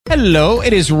Hello,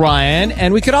 it is Ryan,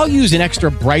 and we could all use an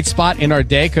extra bright spot in our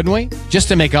day, couldn't we? Just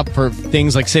to make up for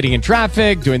things like sitting in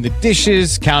traffic, doing the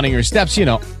dishes, counting your steps,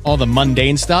 all the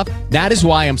mundane stuff. That is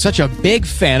why I'm such a big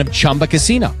fan of Chumba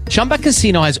Casino. Chumba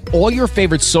Casino has all your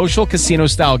favorite social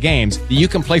casino-style games that you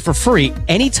can play for free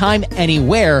anytime,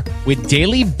 anywhere with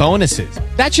daily bonuses.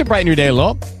 That should brighten your day a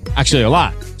little. Actually, a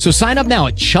lot. So sign up now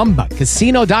at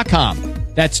ChumbaCasino.com.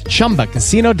 That's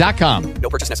ChumbaCasino.com. No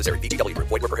purchase necessary. VGW Group.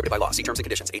 Void where prohibited by law. See terms and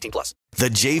conditions. 18+. The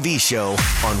JV Show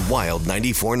on Wild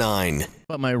 94.9.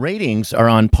 But my ratings are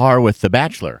on par with The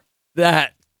Bachelor.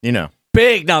 That,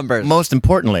 big numbers. Most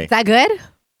importantly. Is that good?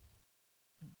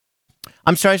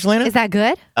 I'm sorry, Selena? Is that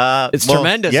good? It's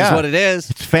tremendous is what it is.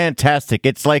 It's fantastic.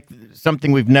 It's like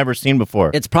something we've never seen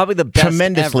before. It's probably the best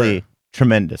Tremendously ever.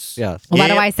 Tremendous. Yes. Why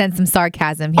do I sense some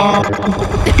sarcasm here?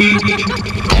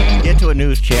 Get to a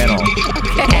news channel.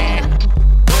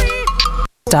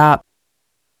 Stop.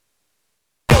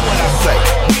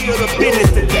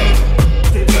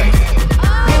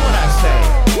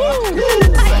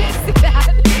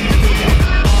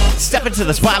 Step into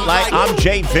the spotlight. I'm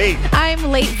JV. I'm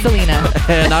late, Selena.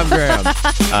 And I'm Graham.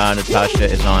 Natasha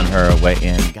is on her way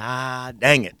in. God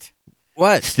dang it.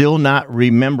 What? Still not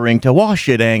remembering to wash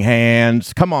your dang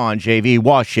hands. Come on, JV.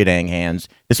 Wash your dang hands.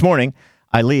 This morning,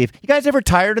 I leave. You guys ever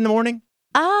tired in the morning?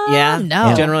 Yeah.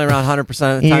 No. Generally around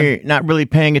 100% of the time. You're not really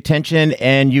paying attention,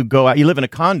 and you go out. You live in a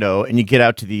condo, and you get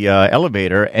out to the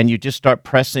elevator, and you just start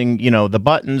pressing, the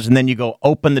buttons, and then you go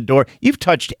open the door. You've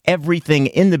touched everything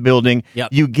in the building. Yep.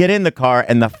 You get in the car,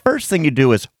 and the first thing you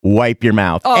do is wipe your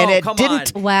mouth. Oh, and it come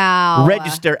didn't on. Wow.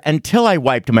 register until I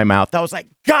wiped my mouth. I was like,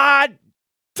 God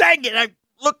dang it. I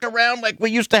looked around like we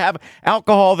used to have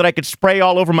alcohol that I could spray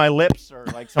all over my lips or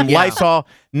like some Lysol.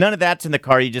 None of that's in the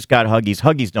car. You just got Huggies.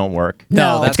 Huggies don't work.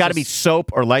 No. It's got to be soap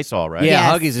or Lysol, right?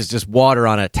 Yeah, Yes. Huggies is just water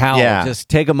on a towel. Yeah. Just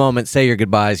take a moment, say your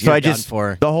goodbyes. So You're I done just,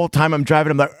 for. the whole time I'm driving,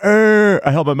 I'm like,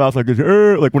 I held my mouth like this,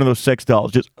 like one of those sex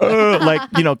dolls, just, like,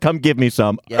 come give me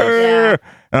some. Yeah.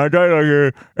 And I drive like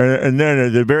here, and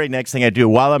then the very next thing I do,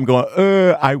 while I'm going,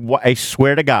 I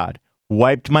swear to God,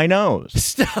 wiped my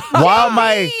nose. While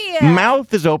my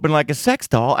mouth is open like a sex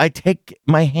doll, I take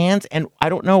my hands and,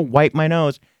 wipe my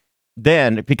nose.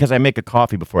 Then, because I make a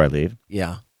coffee before I leave,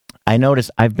 Yeah. I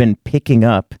notice I've been picking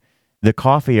up the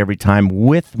coffee every time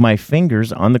with my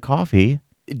fingers on the coffee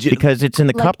because it's in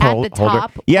the Like cup at the holder.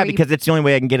 top, Yeah, or you- because it's the only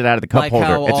way I can get it out of the cup Like holder.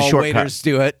 how It's a all shortcut. waiters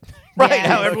do it. Right, Yeah.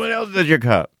 how everyone else does your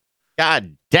cup.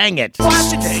 God dang it.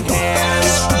 Wash your dang hands.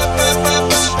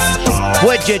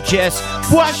 Would you just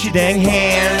wash your dang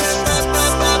hands?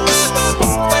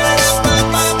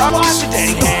 Wash your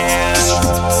dang hands.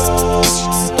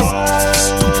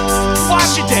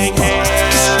 Wash your dang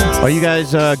hands. Are you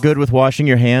guys good with washing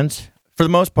your hands? For the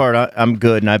most part, I'm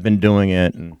good, and I've been doing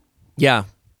it. And Yeah.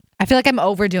 I feel like I'm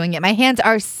overdoing it. My hands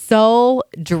are so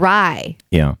dry.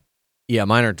 yeah. Yeah,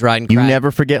 mine are dried and You cracked.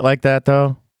 never forget like that,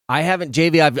 though? I haven't,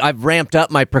 JV. I've ramped up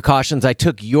my precautions. I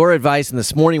took your advice, and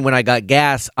this morning when I got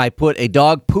gas, I put a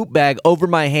dog poop bag over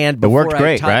my hand It before worked I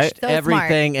great, touched right? So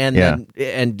everything, and Yeah.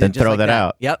 then Then just throw like that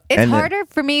out. Yep. It's And then- harder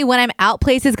for me when I'm out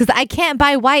places because I can't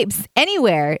buy wipes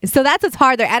anywhere. So that's what's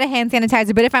hard. They're out of hand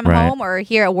sanitizer. But if I'm Right. home or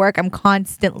here at work, I'm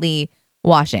constantly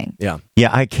washing. Yeah. Yeah,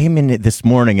 I came in this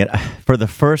morning, and for the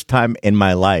first time in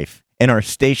my life, in our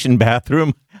station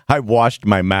bathroom, I washed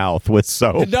my mouth with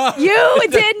soap. No. You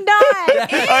did not.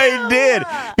 I did,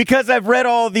 because I've read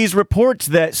all these reports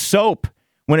that soap,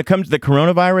 when it comes to the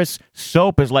coronavirus,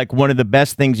 soap is like one of the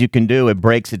best things you can do. It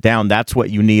breaks it down. That's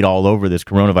what you need all over this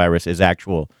coronavirus is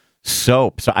actual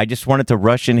soap. So I just wanted to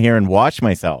rush in here and wash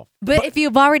myself. But if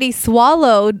you've already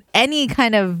swallowed any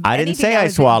kind of... I didn't anything say that I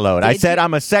was in- swallowed. I Did said you?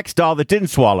 I'm a sex doll that didn't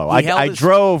swallow. He held I his-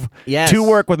 drove Yes. to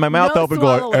work with my mouth No open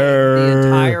swallowing. The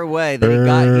entire way that he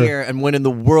got here and went in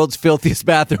the world's filthiest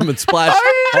bathroom and splashed.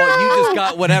 You just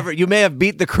got whatever. You may have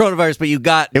beat the coronavirus, but you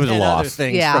got It was a 10 other loss.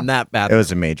 things Yeah. from that It bathroom.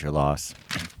 was a major loss.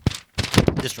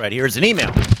 This right here is an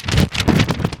email.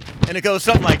 And it goes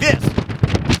something like this.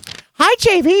 Hi,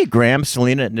 JV. Graham,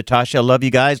 Selena, Natasha, I love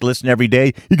you guys. Listen every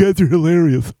day. You guys are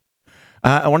hilarious.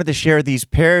 I wanted to share these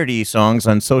parody songs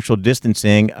on social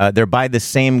distancing. They're by the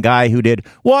same guy who did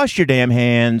Wash Your Damn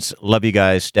Hands. Love you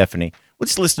guys, Stephanie.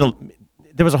 Let's listen to...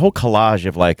 There was a whole collage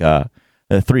of like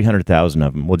 300,000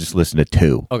 of them. We'll just listen to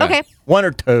two. Okay. One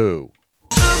or two.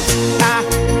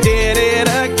 I did it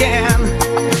again.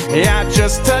 I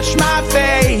just touched my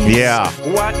face. Yeah.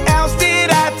 What else did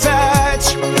I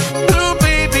touch? Ooh,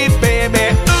 baby,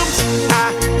 baby. Oops.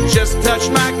 I just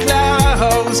touched my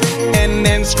clothes and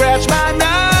then scratched my nose.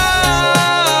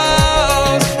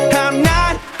 I'm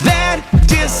not that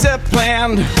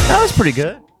disciplined. That was pretty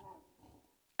good.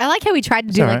 I like how he tried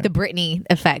to do all like right. the Britney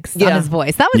effects on Yeah. his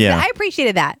voice. That was Yeah. I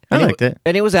appreciated that. I liked it.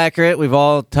 And it was accurate. We've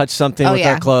all touched something Oh, with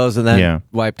yeah. our clothes and then Yeah.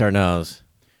 wiped our nose.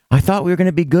 I thought we were going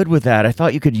to be good with that. I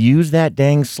thought you could use that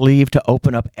dang sleeve to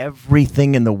open up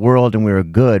everything in the world and we were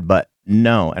good, but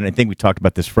no. And I think we talked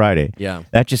about this Friday. Yeah.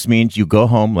 That just means you go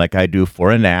home like I do for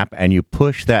a nap and you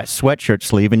push that sweatshirt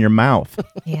sleeve in your mouth.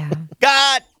 Yeah.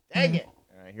 God dang it.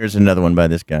 All right, here's another one by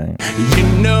this guy. You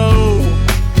know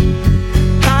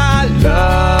I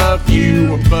love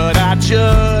you, but I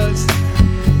just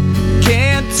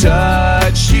can't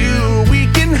touch you. We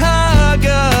can hug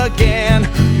again,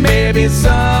 maybe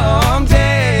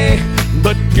someday,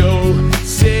 but go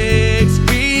 6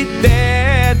 feet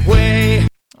that way.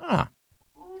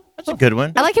 That's a good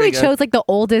one. I like how he chose like the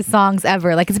oldest songs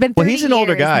ever. Like it's been 30 Well, he's an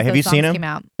older years guy. since Have those you seen songs him? came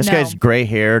out. This No. guy's gray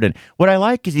haired. And what I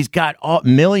like is he's got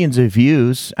millions of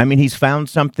views. I mean, he's found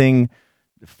something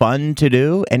fun to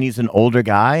do, and he's an older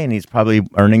guy, and he's probably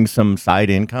earning some side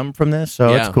income from this.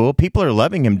 So it's Yeah. cool. People are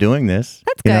loving him doing this.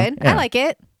 That's you know? good. Yeah. I like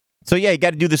it. So yeah, you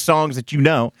got to do the songs that you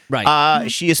know. Right.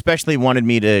 She especially wanted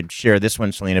me to share this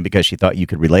one, Selena, because she thought you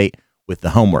could relate with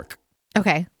the homework.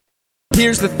 Okay.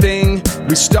 Here's the thing,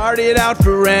 we started out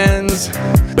friends,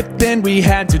 but then we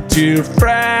had to do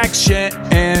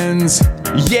fractions.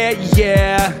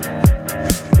 Yeah,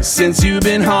 since you've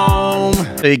been home.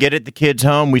 So you get it, the kids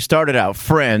home. We started out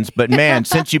friends, but man,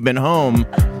 since you've been home,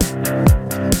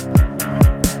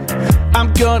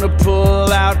 I'm gonna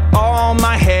pull out all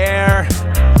my hair,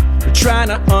 trying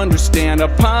to understand a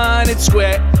Punnett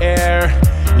square.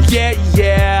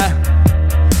 Yeah,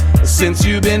 since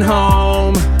you've been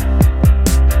home.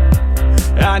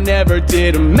 I never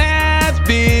did math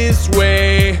this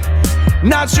way.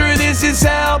 Not sure this is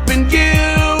helping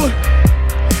you.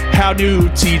 How do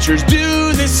teachers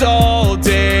do this all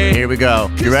day? here we go.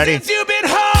 You ready? Since you've been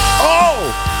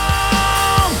home.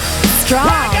 Strong.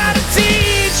 I gotta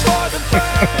teach for the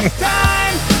first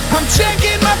time. I'm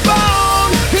checking my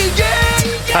phone.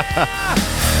 Yeah.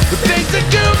 Thanks to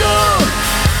Google,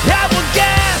 I will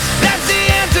guess that's the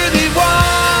answer they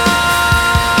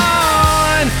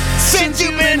want. Since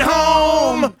you've been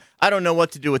home. I don't know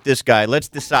what to do with this guy. Let's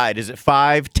decide. Is it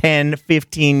 5, 10,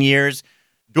 15 years?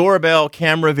 Doorbell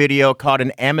camera video caught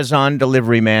an Amazon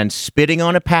delivery man spitting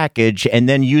on a package and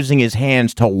then using his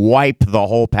hands to wipe the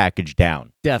whole package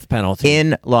down Death penalty.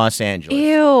 in Los Angeles.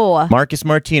 Ew. Marcus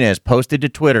Martinez posted to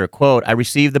Twitter, quote, I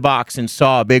received the box and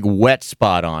saw a big wet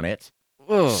spot on it.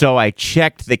 So I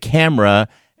checked the camera.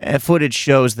 Footage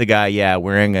shows the guy,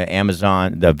 wearing an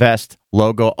Amazon, the vest,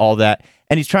 logo, all that.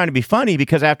 And he's trying to be funny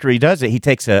because after he does it, he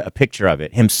takes a picture of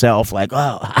it himself, like,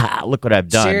 look what I've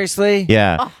done. Seriously?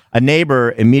 Yeah. A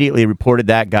neighbor immediately reported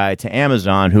that guy to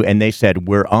Amazon, and they said,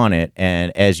 we're on it.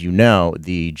 And as you know,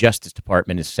 the Justice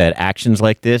Department has said actions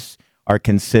like this are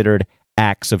considered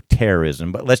acts of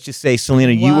terrorism. But let's just say,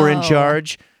 Selena, you were in Whoa.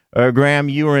 charge. Graham,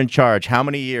 you were in charge. How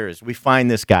many years? We find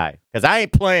this guy. Because I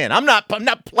ain't playing. I'm not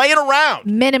playing around.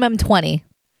 Minimum 20.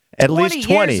 At least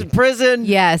 20. years in prison?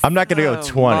 Yes. I'm not going to go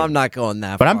 20. I'm not going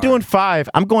that But far. I'm doing 5.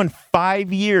 I'm going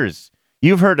 5 years.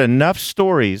 You've heard enough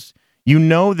stories. You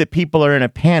know that people are in a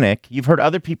panic. You've heard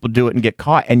other people do it and get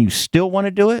caught, and you still want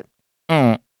to do it?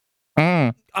 I'm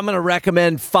going to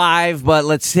recommend 5, but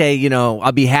let's say,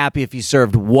 I'll be happy if you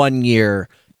served 1 year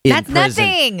in That's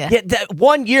prison. nothing. Yeah,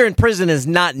 1 year in prison is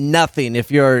not nothing. If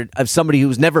you're somebody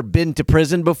who's never been to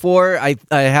prison before, I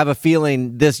have a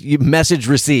feeling this message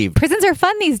received. Prisons are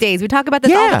fun these days. We talk about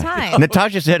this all the time.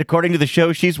 Natasha said, according to the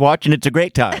show she's watching, it's a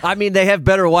great time. I mean, they have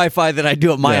better Wi-Fi than I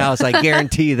do at my house. I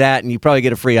guarantee that, and you probably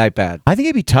get a free iPad. I think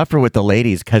it'd be tougher with the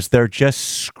ladies because they're just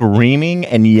screaming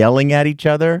and yelling at each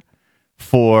other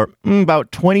for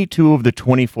about 22 of the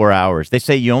 24 hours. They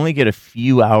say you only get a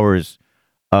few hours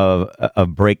of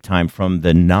break time from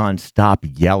the nonstop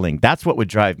yelling. That's what would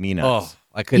drive me nuts.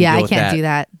 I couldn't Yeah, deal I with can't do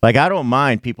that. Like, I don't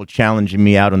mind people challenging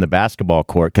me out on the basketball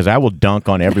court because I will dunk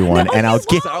on everyone and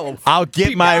I'll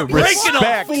get my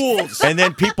respect. And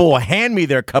then people will hand me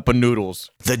their cup of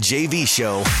noodles. The JV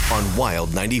Show on Wild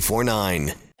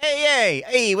 94.9.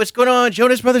 Hey, what's going on,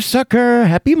 Jonas Brothers Sucker?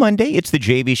 Happy Monday. It's the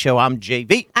JV Show. I'm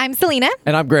JV. I'm Selena.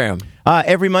 And I'm Graham.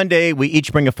 Every Monday, we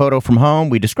each bring a photo from home.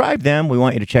 We describe them. We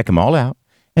want you to check them all out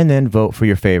and then vote for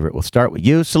your favorite. We'll start with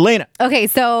you, Selena. Okay,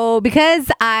 so because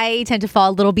I tend to fall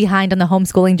a little behind on the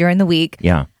homeschooling during the week,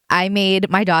 Yeah. I made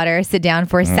my daughter sit down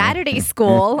for Saturday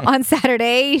school on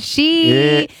Saturday.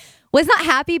 She was not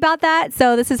happy about that,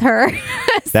 so this is her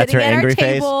That's her sitting at angry our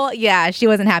face? table. Yeah, she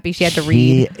wasn't happy. She had to She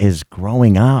read. is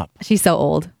growing up. She's so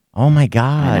old. Oh, my I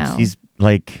God. know. She's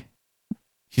like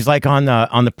She's like on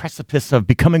the precipice of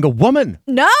becoming a woman.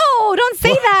 No, don't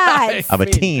say that. Of a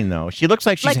teen, though. She looks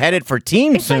like she's headed for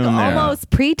teen It's soon. like there. almost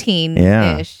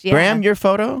preteen-ish. Yeah. Graham, your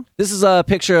photo? This is a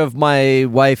picture of my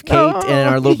wife, Kate, and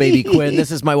our little baby, Quinn. This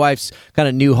is my wife's kind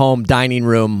of new home dining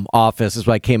room office. This is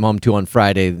what I came home to on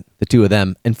Friday, the two of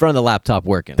them, in front of the laptop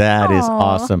working. That is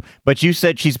awesome. But you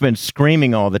said she's been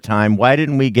screaming all the time. Why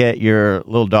didn't we get your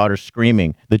little daughter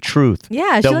screaming? The truth.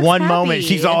 Yeah, she the looks one happy. moment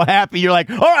she's all happy, you're like,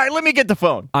 all right, let me get the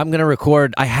phone. I'm going to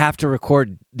record. I have to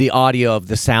record the audio of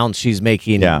the sounds she's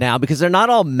making now because they're not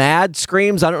all mad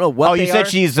screams. I don't know what you said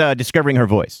she's discovering her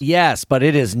voice. Yes, but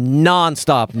it is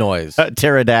nonstop noise.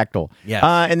 Pterodactyl. Yes.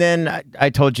 And then I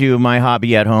told you my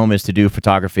hobby at home is to do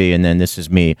photography, and then this is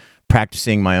me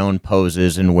practicing my own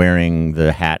poses and wearing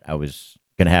the hat I was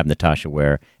going to have Natasha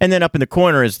wear. And then up in the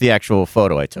corner is the actual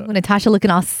photo I took. Natasha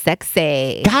looking all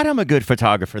sexy. God, I'm a good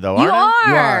photographer, though, aren't You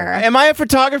I? are. Am I a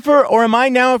photographer, or am I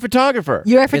now a photographer?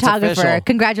 You're a official. photographer.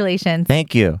 Congratulations.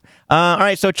 Thank you. All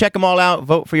right, so check them all out.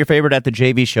 Vote for your favorite at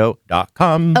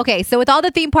thejvshow.com. Okay, so with all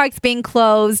the theme parks being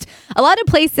closed, a lot of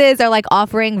places are like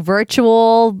offering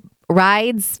virtual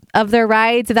rides of their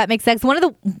rides, if that makes sense.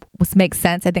 Makes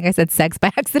sense. I think I said sex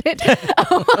by accident.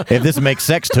 If this makes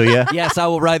sex to you. Yes, I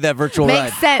will ride that virtual ride.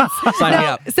 Makes sense. Sign me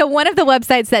up. So one of the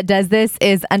websites that does this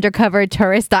is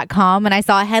undercovertourist.com, and I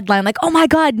saw a headline like, oh my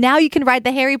God, now you can ride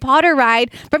the Harry Potter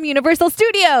ride from Universal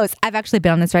Studios. I've actually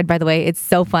been on this ride, by the way. It's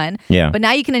so fun. Yeah. But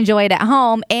now you can enjoy it at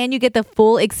home, and you get the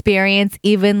full experience,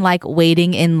 even like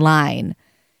waiting in line.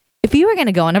 If you were going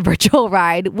to go on a virtual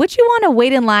ride, would you want to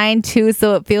wait in line too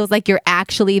so it feels like you're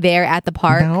actually there at the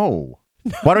park? No.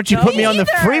 Why don't you put me on the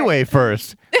freeway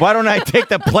first? Why don't I take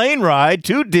the plane ride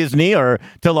to Disney or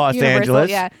to Los Universal,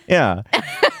 Angeles? Yeah.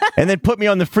 And then put me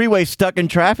on the freeway stuck in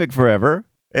traffic forever,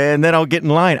 and then I'll get in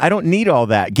line. I don't need all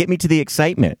that. Get me to the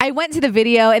excitement. I went to the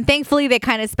video, and thankfully they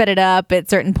kind of sped it up at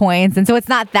certain points, and so it's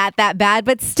not that bad,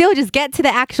 but still just get to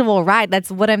the actual ride. That's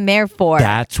what I'm there for.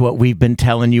 That's what we've been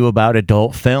telling you about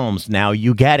adult films. Now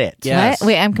you get it. Yes. What?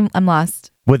 Wait, I'm lost.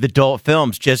 With adult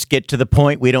films, just get to the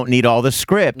point. We don't need all the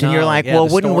script. And No, you're like, yeah, well,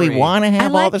 the wouldn't we story. want to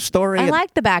have all the story? I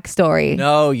like the backstory.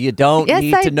 No, you don't Yes,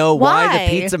 need I- to know why why? the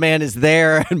pizza man is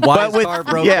there and why his car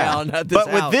broke down at this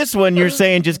But with house. this one, you're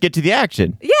saying just get to the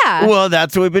action. Yeah. Well,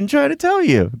 that's what we've been trying to tell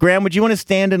you. Graham, would you want to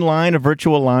stand in line, a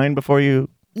virtual line, before you...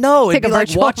 No, it'd Take be a like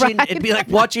virtual watching. ride. It'd be like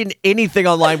watching anything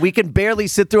online. We can barely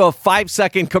sit through a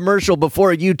 5-second commercial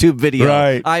before a YouTube video.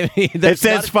 Right. I mean, It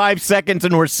says 5 seconds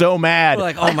and we're so mad. We're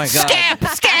like, oh my god,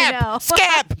 I know.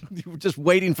 We're just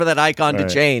waiting for that icon to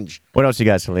change. What else you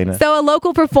got, Selena? So a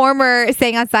local performer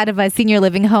sang outside of a senior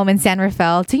living home in San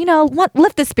Rafael to,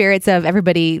 lift the spirits of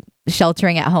everybody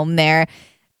sheltering at home there.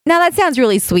 Now, that sounds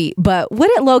really sweet, but would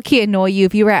it low-key annoy you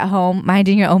if you were at home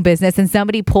minding your own business and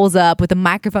somebody pulls up with a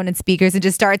microphone and speakers and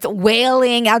just starts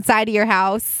wailing outside of your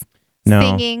house,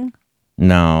 singing?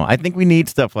 No, I think we need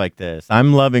stuff like this.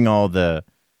 I'm loving all the,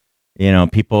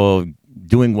 people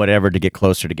doing whatever to get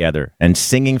closer together and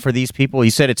singing for these people.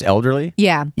 You said it's elderly?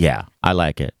 Yeah. Yeah, I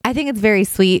like it. I think it's very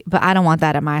sweet, but I don't want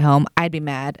that at my home. I'd be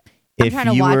mad. I'm If trying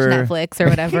to you watch were- Netflix or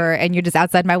whatever, and you're just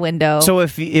outside my window. So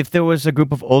if there was a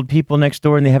group of old people next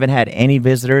door and they haven't had any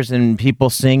visitors and people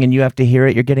sing and you have to hear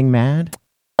it, you're getting mad?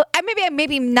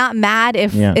 Maybe not mad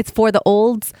if Yeah. it's for the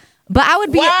olds, but I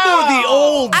would be the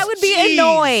olds. I would be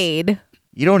annoyed.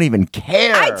 You don't even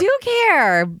care. I do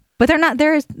care, but they're not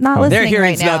listening Their right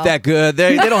hearing's now. not that good.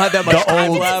 They don't have that much The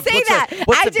time old- left. I didn't say that.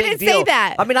 What's I the big didn't say deal?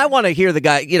 that. I mean, I want to hear the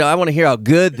guy. I want to hear how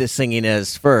good the singing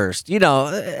is first.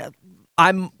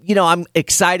 I'm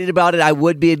excited about it. I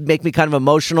would make me kind of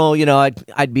emotional.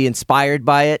 I'd be inspired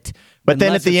by it. But then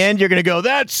Unless at the it's- end, you're going to go,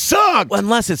 that sucked.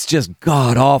 unless it's just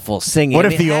god awful singing. What I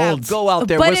if mean, the have- olds- go out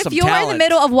there But with if some you're talent. in the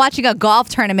middle of watching a golf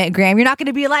tournament, Graham, you're not going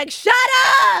to be like, "Shut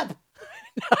up!"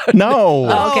 No.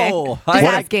 Oh, okay. No, Just I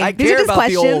asking. These are care just about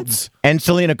questions. the olds. And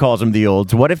Selena calls them the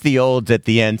olds. What if the olds at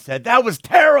the end said, that was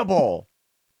terrible?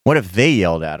 What if they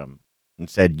yelled at him and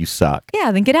said, you suck?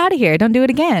 Yeah, then get out of here. Don't do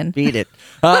it again. Beat it.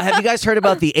 Have you guys heard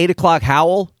about the 8 o'clock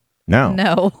howl? No.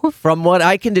 No. From what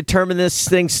I can determine, this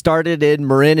thing started in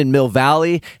Marin and Mill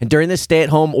Valley. And during this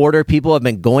stay-at-home order, people have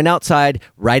been going outside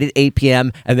right at 8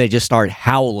 p.m. and they just start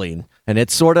howling. And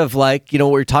it's sort of like,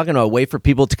 what we're talking about, a way for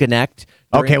people to connect.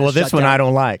 during Okay, the well, this one shutdown. I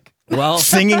don't like. Well,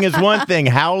 Singing is one thing.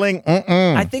 Howling,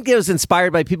 I think it was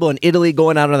inspired by people in Italy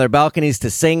going out on their balconies to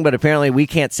sing, but apparently we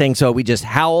can't sing, so we just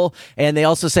howl. And they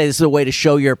also say this is a way to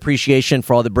show your appreciation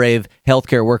for all the brave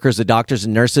healthcare workers, the doctors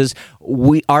and nurses.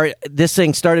 This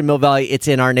thing started in Mill Valley. It's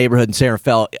in our neighborhood in San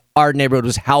Rafael. Our neighborhood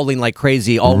was howling like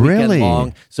crazy all Really? weekend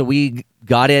long. So we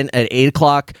got in at 8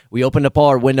 o'clock. We opened up all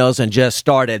our windows and just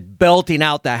started belting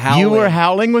out the howling. You were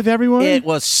howling with everyone? It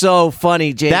was so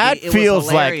funny, JV. That it feels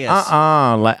was like,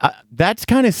 hilarious. that's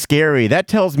kind of scary. That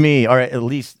tells me, or at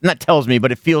least, not tells me,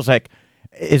 but it feels like,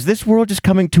 is this world just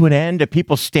coming to an end? Are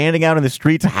people standing out in the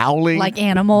streets howling? Like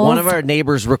animals. One of our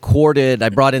neighbors recorded, I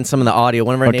brought in some of the audio.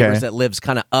 One of our neighbors that lives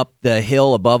kind of up the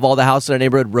hill above all the houses in our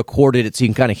neighborhood recorded it so you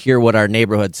can kind of hear what our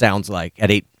neighborhood sounds like at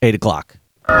 8 o'clock.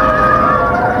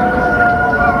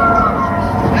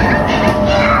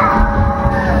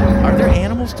 Are there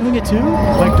animals doing it too?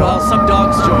 Like Well, some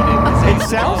dogs joined in. It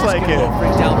sounds like it.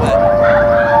 Freaked out, but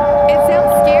It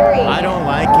sounds scary. I don't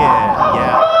like it.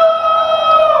 Yeah.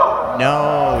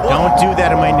 No, don't do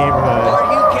that in my neighborhood.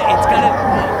 it's kind of.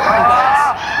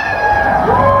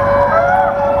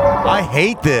 I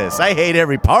hate this. I hate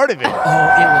every part of it. Oh, it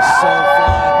was so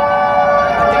fun.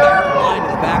 I think I heard a line in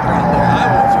the background there. I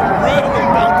was really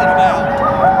belting about.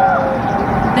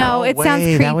 No, it sounds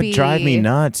creepy. That would drive me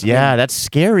nuts. Yeah, that's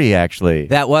scary, actually.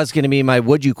 That was going to be my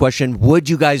would you question. Would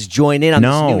you guys join in on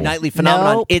this new nightly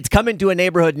phenomenon? Nope. It's coming to a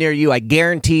neighborhood near you. I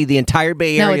guarantee the entire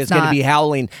Bay No, Area it's is going to not. be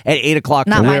howling at 8 o'clock.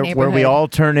 Not tonight. my where we neighborhood. all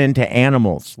turn into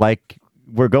animals. Like,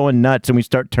 we're going nuts and we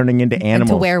start turning into animals.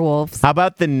 Into werewolves. How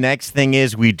about the next thing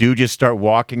is we do just start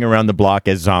walking around the block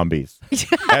as zombies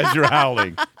as you're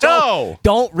howling. No!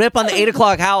 Don't rip on the 8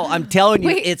 o'clock howl. I'm telling you,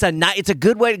 Wait. it's a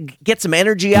good way to get some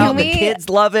energy out. The we- kids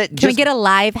love it. Can we get a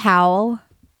live howl?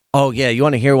 Oh, yeah. You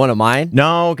want to hear one of mine?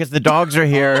 No, because the dogs are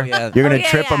here. yeah. You're going to yeah,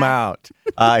 trip them yeah.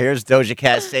 out. Here's Doja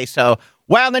Cat, Say So.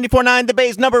 Wow, 94.9, the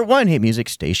Bay's #1 hit music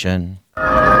station.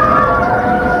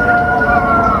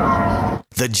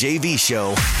 The JV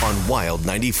Show on Wild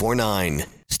 94.9.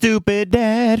 Stupid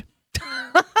dad.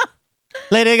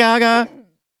 Lady Gaga.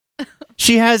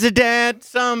 She has a dad.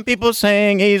 Some people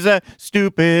saying he's a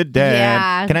stupid dad.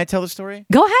 Yeah. Can I tell the story?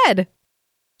 Go ahead.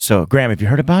 So, Graham, have you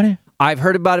heard about it? I've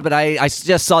heard about it, but I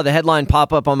just saw the headline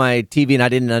pop up on my TV and I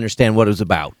didn't understand what it was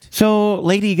about. So,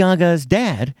 Lady Gaga's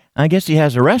dad, I guess he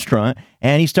has a restaurant,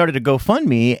 and he started a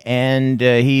GoFundMe, and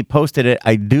he posted it,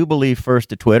 I do believe, first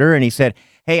to Twitter, and he said,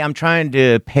 hey, I'm trying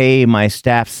to pay my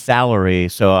staff's salary,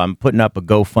 so I'm putting up a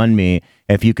GoFundMe.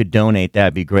 If you could donate,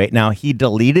 that'd be great. Now, he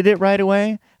deleted it right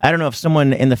away. I don't know if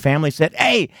someone in the family said,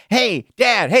 hey,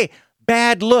 Dad, hey,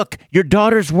 bad look, your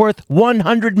daughter's worth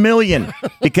 $100 million,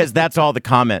 because that's all the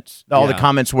comments. All the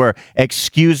comments were,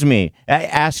 excuse me,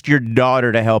 ask your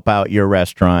daughter to help out your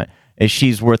restaurant.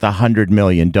 She's worth $100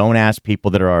 million. Don't ask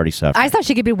people that are already suffering. I thought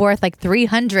she could be worth like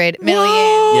 $300 million.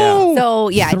 Whoa! So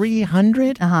yeah,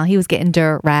 300? he was getting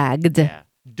dragged.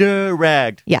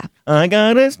 Dragged. Yeah. I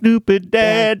got a stupid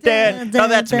dad. Oh,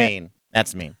 that's mean.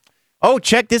 That's mean. Oh,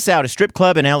 check this out. A strip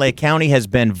club in L.A. County has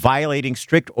been violating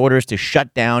strict orders to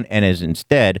shut down and has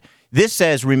instead, this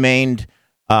says, remained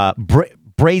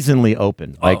brazenly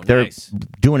open. Like they're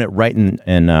doing it right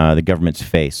in the government's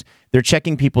face. They're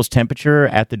checking people's temperature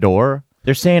at the door.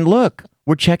 They're saying, look,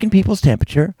 we're checking people's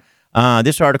temperature.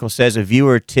 This article says a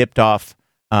viewer tipped off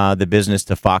the business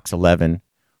to Fox 11.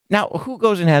 Now, who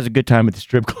goes and has a good time at the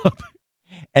strip club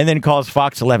and then calls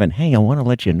Fox 11, hey, I want to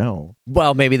let you know.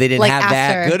 Well, maybe they didn't Like have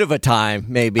that after. good of a time.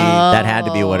 Maybe. That had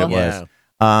to be what it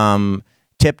was.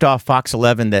 Tipped off Fox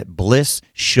 11 that Bliss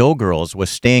Showgirls was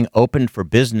staying open for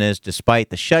business despite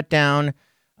the shutdown.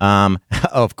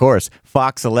 Of course,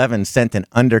 Fox 11 sent an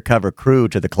undercover crew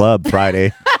to the club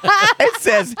Friday. It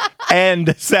says,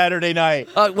 and Saturday night.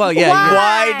 Well, yeah.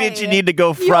 Why? Why did you need to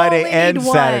go Friday only and need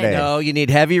one. Saturday? No, you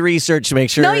need heavy research to make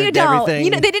sure No, you don't.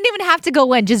 everything. They didn't even have to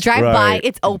go in. Just drive by. Right.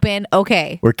 It's open.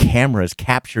 Okay. Where cameras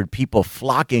captured people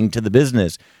flocking to the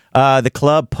business. The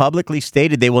club publicly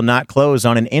stated they will not close.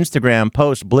 On an Instagram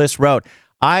post, Bliss wrote,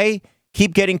 I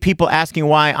keep getting people asking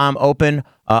why I'm open.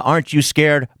 Aren't you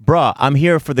scared? Bruh, I'm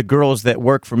here for the girls that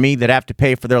work for me that have to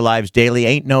pay for their lives daily.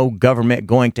 Ain't no government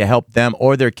going to help them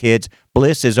or their kids.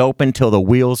 Bliss is open till the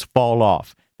wheels fall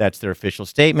off. That's their official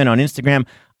statement on Instagram.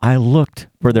 I looked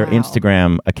for their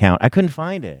Instagram account. I couldn't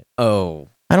find it. Oh.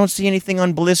 I don't see anything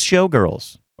on Bliss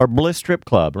Showgirls or Bliss Strip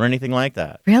Club or anything like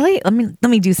that. Really? Let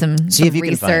me do some See if you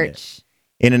can find it. research.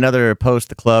 In another post,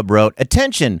 the club wrote,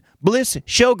 attention, Bliss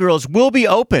Showgirls will be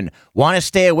open. Want to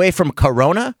stay away from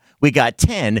Corona? We got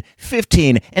 10,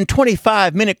 15, and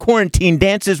 25-minute quarantine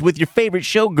dances with your favorite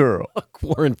showgirl.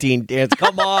 Quarantine dance.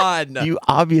 Come on. You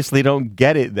obviously don't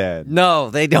get it then.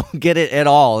 No, they don't get it at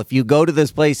all. If you go to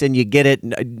this place and you get it,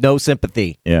 no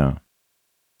sympathy. Yeah.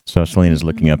 So Selena's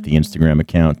looking up the Instagram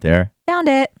account there. Found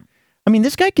it. I mean,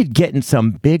 this guy could get in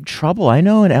some big trouble. I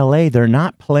know in L.A. they're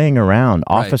not playing around.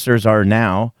 Right. Officers are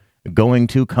now going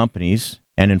to companies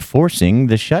and enforcing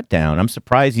the shutdown. I'm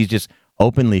surprised he's just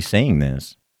openly saying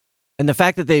this. And the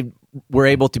fact that they were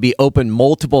able to be open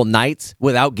multiple nights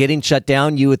without getting shut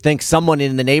down, you would think someone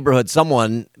in the neighborhood,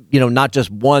 not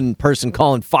just one person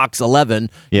calling Fox 11.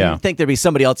 Yeah. You'd think there'd be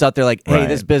somebody else out there like, hey, Right.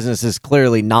 this business is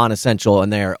clearly non-essential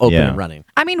and they're open and running.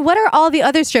 I mean, what are all the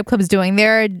other strip clubs doing?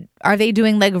 Are they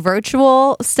doing like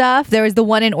virtual stuff? There was the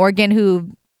one in Oregon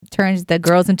who turns the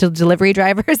girls into delivery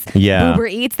drivers. Yeah. Uber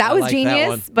Eats. That was like that genius.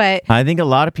 one. But I think a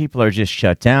lot of people are just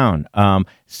shut down.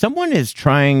 Someone is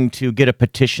trying to get a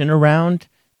petition around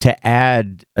to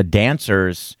add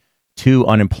dancers to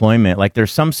unemployment. Like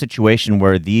there's some situation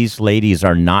where these ladies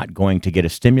are not going to get a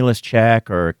stimulus check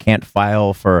or can't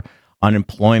file for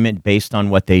unemployment based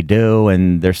on what they do.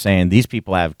 And they're saying these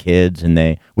people have kids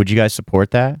and would you guys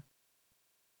support that?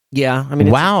 Yeah. I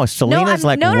mean, Wow. Selena's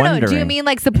wondering. No. Do you mean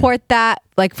like support that,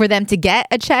 like for them to get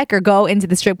a check or go into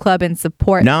the strip club and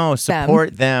support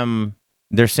support them.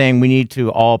 They're saying we need to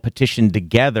all petition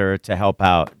together to help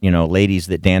out, ladies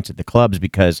that dance at the clubs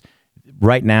because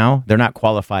right now they're not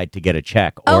qualified to get a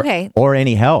check or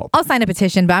any help. I'll sign a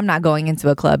petition, but I'm not going into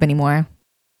a club anymore.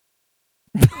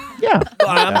 Yeah.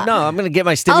 I'm going to get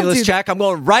my stimulus check. I'm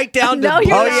going right down to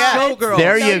Showgirls.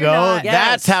 There No, you you're go. not. Yes.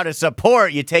 That's how to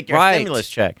support. You take your stimulus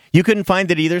check. You couldn't find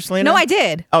it either, Selena? No, I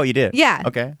did. Oh, you did? Yeah.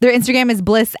 Okay. Their Instagram is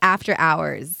Bliss After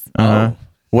Hours. Uh-huh.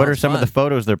 What are Sounds some of fun. the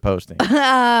photos they're posting?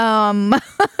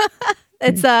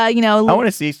 It's I want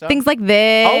to see some. things like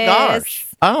this. Oh, gosh.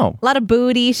 Oh. A lot of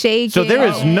booty shaking. So there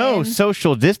is no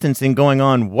social distancing going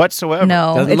on whatsoever.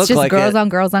 No, Doesn't it's look just like girls it. on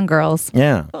girls on girls.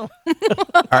 Yeah. All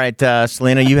right,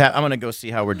 Selena, I'm going to go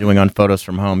see how we're doing on photos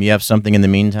from home. You have something in the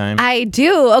meantime? I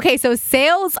do. Okay, so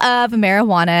sales of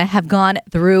marijuana have gone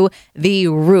through the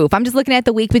roof. I'm just looking at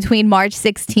the week between March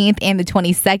 16th and the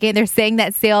 22nd. They're saying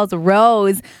that sales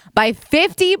rose by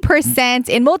 50%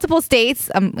 in multiple states,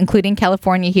 including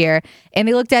California here. And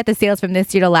they looked at the sales from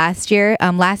this year to last year.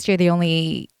 Last year, they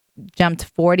only jumped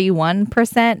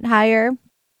 41% higher.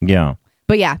 Yeah.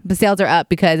 But yeah, the sales are up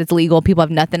because it's legal. People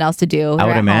have nothing else to do. I They're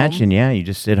would at home. imagine, yeah. You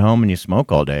just sit home and you smoke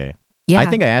all day. Yeah. I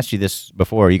think I asked you this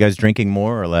before. Are you guys drinking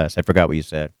more or less? I forgot what you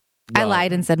said. I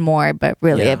lied and said more, but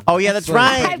really, Yeah. Oh, yeah, that's I've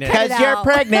right. cut it Because you're out.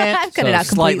 pregnant. I've cut it out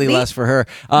slightly completely. less for her.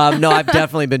 No, I've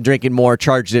definitely been drinking more.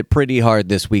 Charged it pretty hard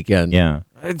this weekend. Yeah.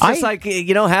 It's just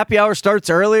happy hour starts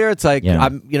earlier. It's like, Yeah.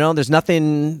 there's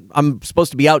nothing I'm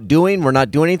supposed to be out doing. We're not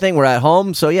doing anything. We're at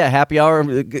home. So, yeah, happy hour,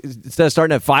 instead of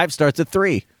starting at 5, starts at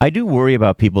 3. I do worry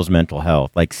about people's mental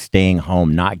health, like staying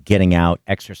home, not getting out,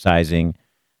 exercising,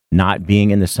 not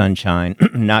being in the sunshine,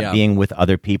 not being with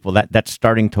other people. That's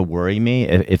starting to worry me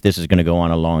if this is going to go on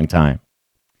a long time.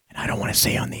 And I don't want to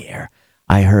say on the air,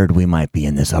 I heard we might be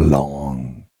in this a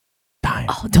long time.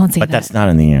 Oh, don't say But that. that's not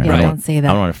in the air. Yeah, I don't say that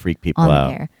I don't want to freak people on out.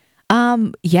 the air.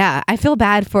 Yeah, I feel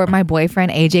bad for my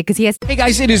boyfriend AJ because he has. Hey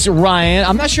guys, it is Ryan.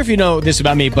 I'm not sure if you know this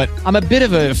about me, but I'm a bit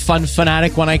of a fun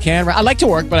fanatic when I can. I like to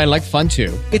work, but I like fun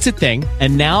too. It's a thing.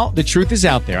 And now the truth is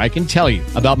out there. I can tell you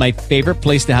about my favorite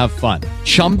place to have fun.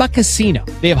 Chumba Casino.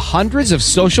 They have hundreds of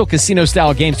social casino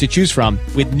style games to choose from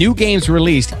with new games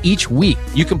released each week.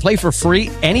 You can play for free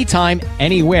anytime,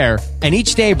 anywhere. And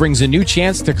each day brings a new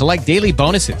chance to collect daily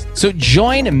bonuses. So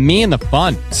join me in the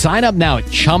fun. Sign up now at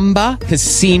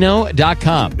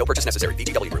ChumbaCasino.com. No purchase necessary.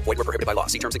 VGW Group. Void where prohibited by law.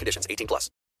 See terms and conditions. 18+.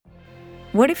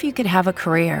 What if you could have a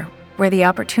career where the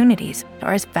opportunities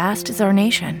are as vast as our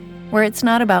nation, where it's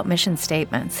not about mission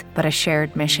statements, but a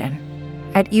shared mission?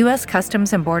 At U.S.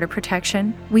 Customs and Border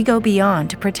Protection, we go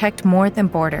beyond to protect more than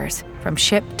borders. From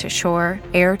ship to shore,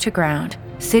 air to ground,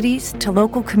 cities to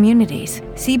local communities,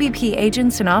 CBP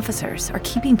agents and officers are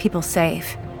keeping people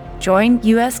safe. Join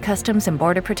U.S. Customs and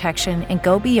Border Protection and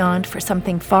go beyond for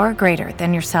something far greater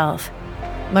than yourself.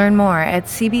 Learn more at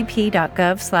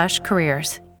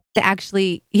cbp.gov/careers.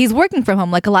 Actually, he's working from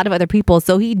home like a lot of other people,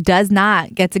 so he does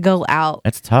not get to go out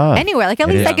That's tough. anywhere. Like at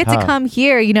It least is I get tough. to come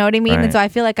here, you know what I mean? Right. And so I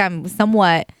feel like I'm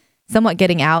somewhat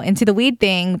getting out. And to the weed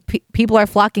thing, people are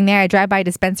flocking there. I drive by a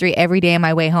dispensary every day on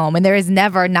my way home, and there is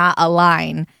never not a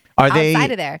line Are they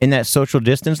outside of there. in that social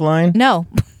distance line? No.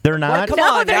 They're not? Come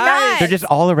No, on, they're guys. not. They're just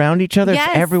all around each other?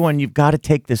 Yes. Everyone, you've got to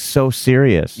take this so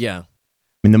serious. Yeah.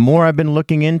 I mean, the more I've been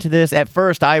looking into this, at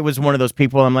first I was one of those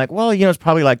people. I'm like, well, it's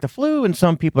probably like the flu, and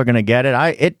some people are going to get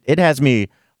it. It has me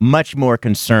much more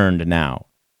concerned now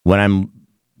when I'm,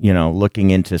 looking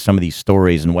into some of these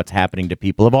stories and what's happening to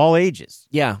people of all ages.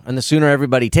 Yeah. And the sooner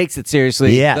everybody takes it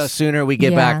seriously, Yes. the sooner we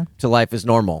get Yeah. back to life as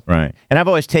normal. Right. And I've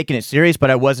always taken it serious, but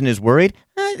I wasn't as worried.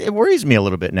 It worries me a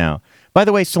little bit now. By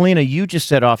the way, Selena, you just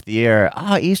said off the air,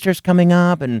 Easter's coming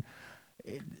up, and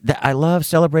I love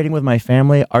celebrating with my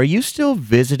family. Are you still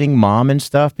visiting mom and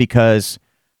stuff? Because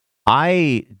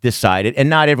I decided, and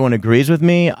not everyone agrees with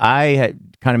me, I had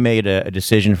kind of made a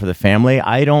decision for the family.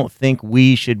 I don't think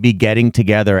we should be getting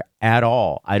together at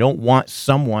all. I don't want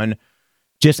someone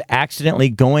just accidentally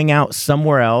going out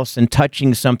somewhere else and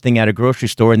touching something at a grocery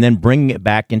store and then bringing it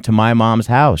back into my mom's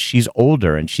house. She's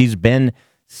older and she's been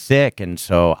sick. And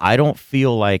so I don't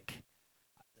feel like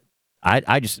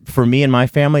I just, for me and my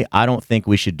family, I don't think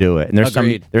we should do it. And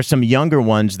there's some younger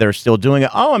ones that are still doing it.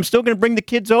 Oh, I'm still going to bring the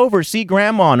kids over, see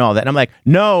grandma and all that. And I'm like,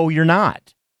 no, you're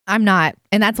not. I'm not.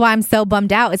 And that's why I'm so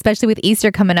bummed out, especially with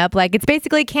Easter coming up. Like, it's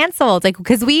basically canceled. Like,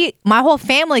 because my whole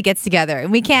family gets together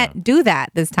and we can't do that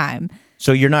this time.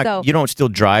 So you don't still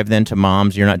drive then to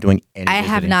mom's? You're not doing any I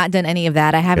have visiting? not done any of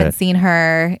that. I haven't seen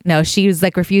her. No, she was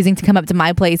like refusing to come up to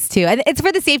my place too. It's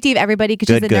for the safety of everybody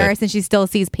because she's a nurse and she still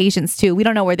sees patients too. We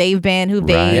don't know where they've been, who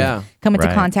they've come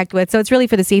into contact with. So it's really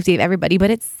for the safety of everybody,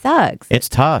 but it sucks. It's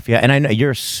tough. Yeah. And I know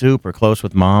you're super close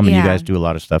with mom and you guys do a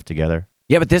lot of stuff together.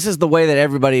 Yeah, but this is the way that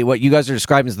everybody, what you guys are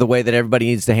describing is the way that everybody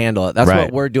needs to handle it. That's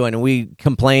what we're doing. And we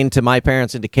complain to my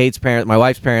parents and to Kate's parents, my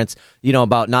wife's parents,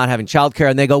 about not having childcare.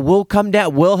 And they go, we'll come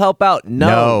down, we'll help out.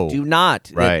 No. Do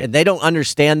not. Right. And they don't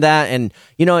understand that. And,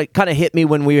 it kind of hit me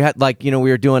when we had, we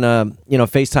were doing a,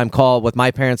 FaceTime call with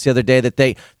my parents the other day that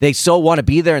they so want to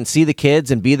be there and see the kids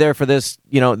and be there for this,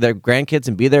 their grandkids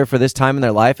and be there for this time in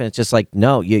their life. And it's just like,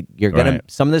 no, you're going to,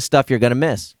 some of this stuff you're going to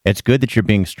miss. It's good that you're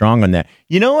being strong on that.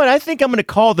 You know what? I think I'm going to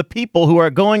call the people who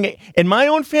are going in my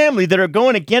own family that are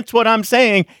going against what I'm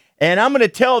saying, and I'm going to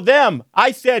tell them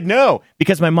I said no,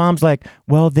 because my mom's like,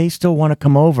 well, they still want to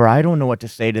come over. I don't know what to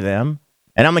say to them.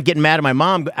 And I'm getting mad at my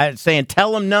mom saying,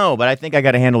 tell them no, but I think I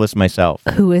got to handle this myself.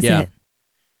 Who is it?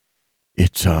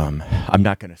 It's, I'm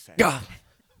not going to say.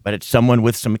 But it's someone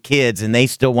with some kids, and they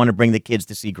still want to bring the kids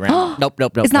to see grandma. Nope.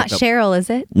 It's not Cheryl, is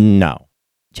it? No.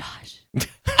 Josh.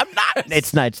 I'm not.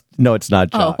 It's not. No, it's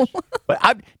not Josh. Oh.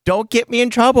 But don't get me in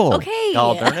trouble. Okay.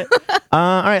 Oh, darn it.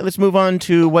 All right, let's move on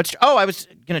to I was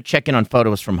going to check in on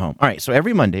photos from home. All right, so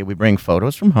every Monday we bring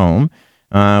photos from home.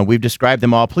 We've described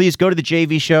them all. Please go to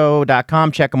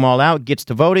thejvshow.com, check them all out. Gets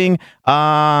to voting.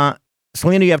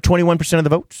 Selena, you have 21% of the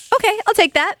votes. Okay, I'll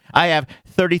take that. I have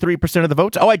 33% of the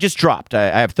votes. Oh, I just dropped.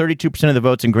 I have 32% of the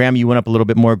votes, and Graham, you went up a little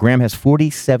bit more. Graham has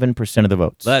 47% of the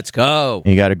votes. Let's go.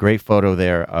 You got a great photo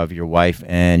there of your wife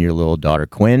and your little daughter,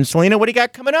 Quinn. Selena, what do you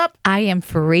got coming up? I am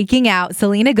freaking out.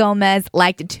 Selena Gomez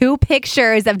liked 2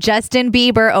 pictures of Justin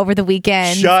Bieber over the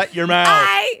weekend. Shut your mouth.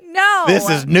 I know. This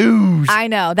is news. I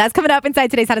know. That's coming up inside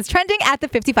today's Hottest Trending at the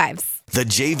 55s. The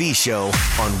JV Show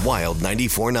on Wild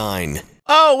 94.9.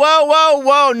 Oh,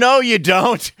 whoa. No, you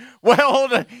don't. Well,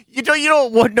 hold on. You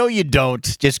don't. No, you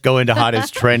don't. Just go into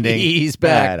Hottest Trending. He's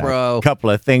back, bro. A couple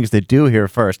of things to do here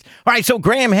first. All right, so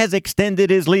Graham has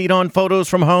extended his lead on photos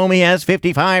from home. He has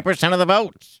 55% of the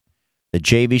votes.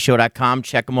 TheJVShow.com.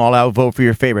 Check them all out. Vote for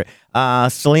your favorite.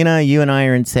 Selena, you and I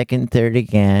are in second, third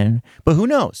again. But who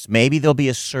knows? Maybe there'll be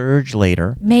a surge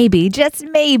later. Maybe. Just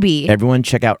maybe. Everyone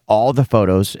check out all the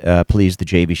photos. Please,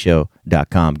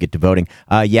 TheJVShow.com. Get to voting.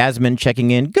 Yasmin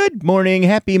checking in. Good morning.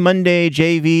 Happy Monday,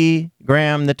 JV,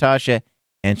 Graham, Natasha,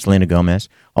 and Selena Gomez.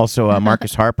 Also,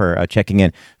 Marcus Harper checking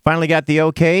in. Finally got the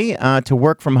okay to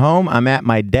work from home. I'm at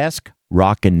my desk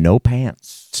rocking no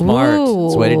pants. Smart. Ooh.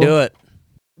 That's the way to do it.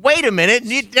 Wait a minute.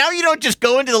 Now you don't just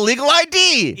go into the legal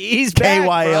ID. He's back,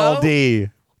 KYLD.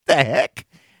 What the heck?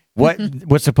 What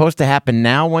was supposed to happen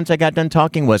now once I got done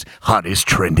talking was Hottest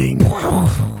Trending.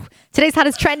 Today's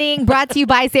Hottest Trending brought to you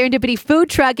by Serendipity Food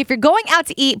Truck. If you're going out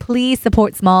to eat, please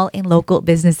support small and local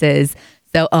businesses.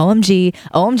 So OMG,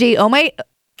 oh my...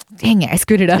 Dang it, I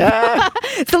screwed it up.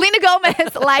 Selena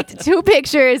Gomez liked 2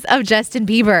 pictures of Justin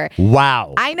Bieber.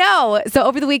 Wow. I know. So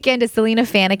over the weekend, a Selena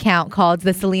fan account called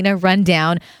the Selena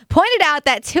Rundown pointed out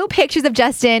that 2 pictures of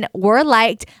Justin were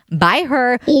liked by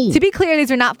her. To be clear,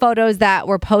 these are not photos that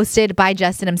were posted by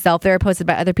Justin himself. They were posted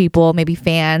by other people, maybe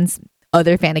fans,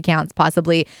 other fan accounts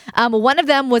possibly. One of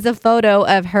them was a photo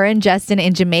of her and Justin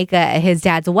in Jamaica at his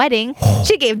dad's wedding.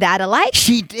 She gave that a like.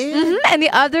 She did? Mm-hmm. And the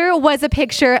other was a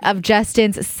picture of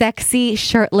Justin's sexy,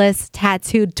 shirtless,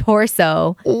 tattooed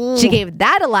torso. Ooh. She gave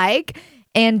that a like.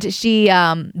 And she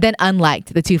then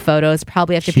unliked the 2 photos,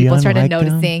 probably after people started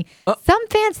noticing. Some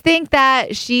fans think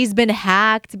that she's been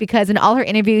hacked because in all her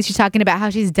interviews, she's talking about how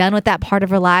she's done with that part of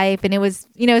her life. And it was,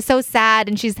 so sad.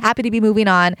 And she's happy to be moving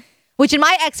on. Which, in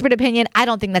my expert opinion, I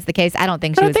don't think that's the case. I don't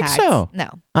think she was hacked. So. No.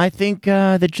 I think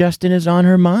that Justin is on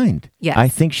her mind. Yes. I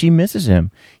think she misses him.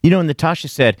 And Natasha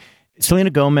said, Selena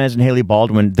Gomez and Haley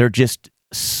Baldwin, they're just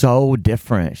so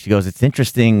different. She goes, it's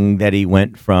interesting that he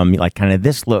went from like kind of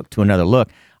this look to another look.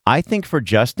 I think for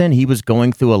Justin, he was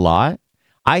going through a lot.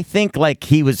 I think like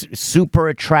he was super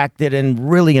attracted and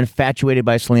really infatuated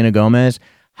by Selena Gomez.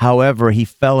 However, he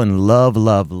fell in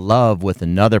love with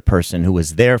another person who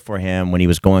was there for him when he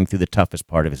was going through the toughest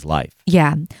part of his life.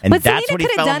 Yeah. And but that's Selena what he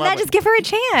could have fell in done love that. with. Just give her a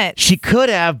chance. She could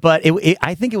have, but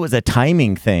I think it was a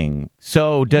timing thing.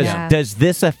 So does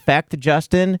this affect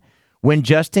Justin? When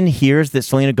Justin hears that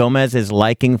Selena Gomez is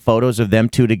liking photos of them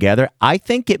two together, I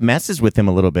think it messes with him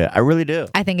a little bit. I really do.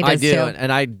 I think it does too.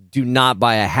 And I do not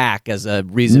buy a hack as a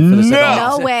reason for this at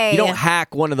all. No way. You don't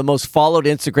hack one of the most followed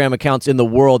Instagram accounts in the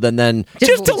world and then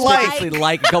Just to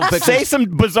like a couple pictures. Say some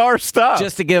bizarre stuff.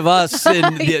 Just to give us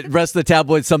and the rest of the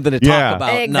tabloids something to talk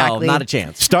about. Exactly. No, not a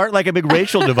chance. Start like a big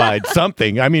racial divide,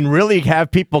 something. I mean, really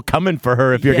have people coming for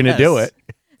her if you're going to do it.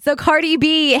 So Cardi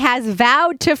B has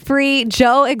vowed to free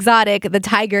Joe Exotic, the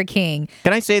Tiger King.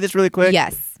 Can I say this really quick?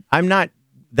 Yes. I'm not.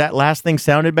 That last thing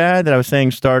sounded bad. That I was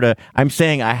saying I'm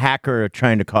saying a hacker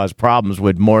trying to cause problems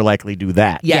would more likely do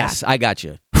that. Yes, I got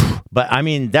you. But I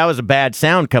mean, that was a bad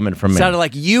sound coming from me. Sounded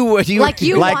like you Like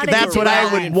you wanted that's to what do I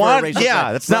that. would want.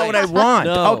 Yeah, that's not what I want.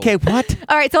 No. Okay, what?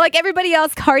 All right, so like everybody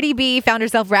else, Cardi B found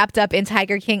herself wrapped up in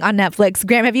Tiger King on Netflix.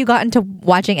 Graham, have you gotten to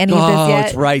watching any of this yet?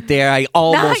 It's right there. I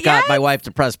almost got yet? my wife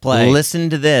to press play. Listen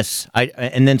to this.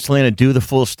 And then Selena, do the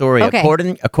full story. Okay.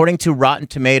 According to Rotten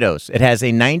Tomatoes, it has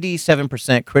a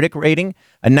 97% critic rating,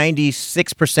 a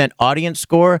 96% audience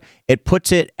score. It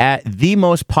puts it at the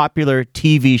most popular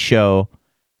TV show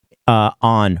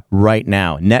on right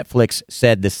now. Netflix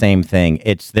said the same thing.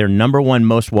 It's their number one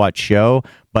most watched show,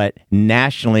 but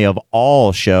nationally of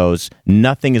all shows,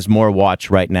 nothing is more watched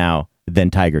right now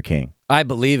than Tiger King. I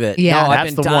believe it. Yeah. No,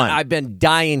 That's the one. I've been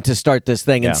dying to start this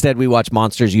thing. Yeah. Instead, we watch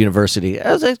Monsters University.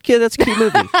 I was like, kid, that's a cute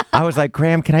movie. I was like,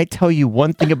 Graham, can I tell you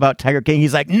one thing about Tiger King?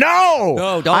 He's like,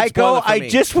 no, don't I spoil go, it for I me.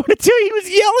 just want to tell you, he was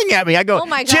yelling at me. I go, Oh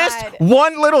my just God.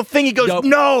 one little thing. He goes, Nope.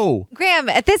 no. Graham,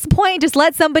 at this point, just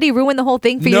let somebody ruin the whole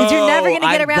thing for you. You're never going to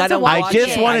get I'm around to gonna watching I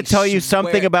just it. want to tell you swear.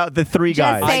 something about the three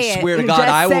guys. say I it. swear to Just God,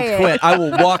 I say will it. quit. I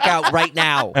will walk out right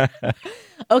now.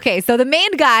 Okay, so the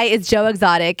main guy is Joe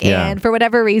Exotic, Yeah. and for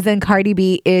whatever reason, Cardi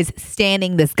B is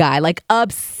standing this guy, like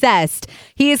obsessed.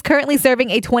 He is currently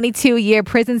serving a 22-year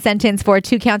prison sentence for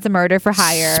 2 counts of murder for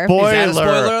hire. Spoiler. Is that a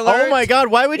spoiler alert? Oh my God,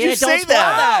 why would you Yeah, say don't spoil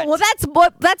that? that. Well,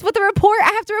 that's what the report.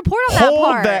 I have to report on that Hold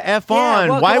part. the F Yeah, on.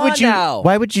 well, why come would on you now.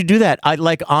 Why would you do that? I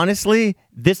like honestly,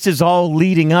 this is all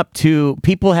leading up to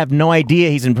people have no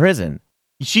idea he's in prison.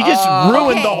 She just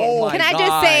ruined Okay, the whole my Can I God.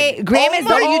 just say, Graham Oh is the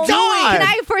my only. God. Can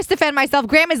I first defend myself?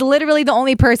 Graham is literally the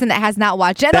only person that has not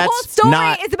watched it. The That's whole story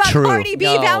not is about true. Cardi B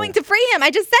No. vowing to free him.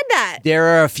 I just said that. There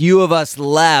are a few of us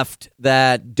left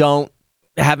that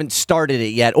haven't started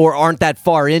it yet or aren't that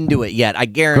far into it yet. I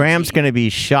guarantee. Graham's going to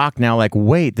be shocked now. Like,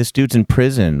 wait, this dude's in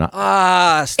prison.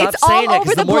 Stop It's saying all it over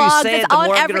because the the more you blogs. say It's it, the on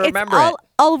more I'm every. going to It's remember all it.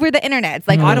 over the internet. It's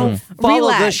like I don't follow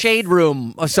the relax. shade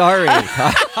room. Oh, sorry.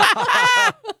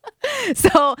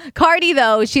 So Cardi,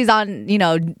 though, she's on,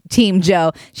 Team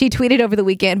Joe. She tweeted over the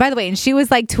weekend, by the way, and she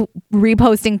was like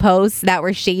reposting posts that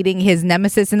were shading his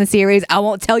nemesis in the series. I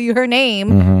won't tell you her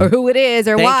name or who it is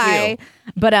or Thank why,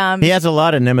 but He has a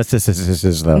lot of nemesis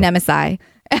though. Nemesi.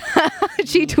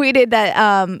 She tweeted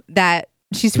that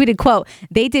she tweeted, quote,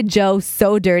 "They did Joe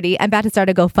so dirty. I'm about to start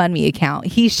a GoFundMe account.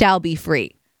 He shall be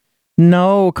free."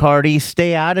 No, Cardi,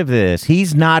 stay out of this.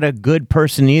 He's not a good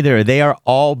person either. They are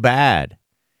all bad.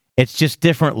 It's just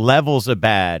different levels of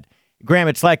bad. Graham,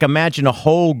 it's like imagine a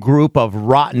whole group of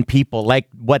rotten people. Like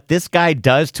what this guy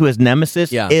does to his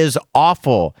nemesis is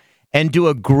awful. And do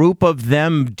a group of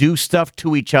them do stuff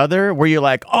to each other where you're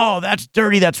like, oh, that's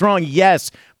dirty, that's wrong. Yes.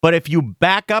 But if you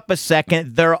back up a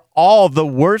second, they're all the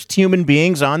worst human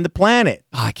beings on the planet.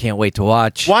 Oh, I can't wait to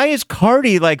watch. Why is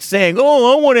Cardi like saying,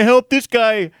 oh, I want to help this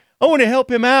guy. I want to help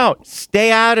him out.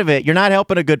 Stay out of it. You're not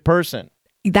helping a good person.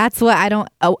 That's what I don't.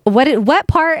 What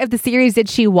part of the series did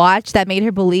she watch that made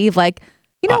her believe, like,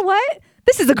 you know what?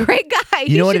 This is a great guy.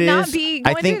 You know what should it not is? be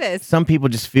I going think through this. some people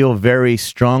just feel very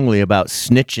strongly about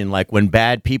snitching. Like when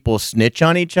bad people snitch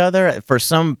on each other, for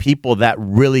some people that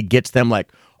really gets them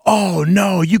like, oh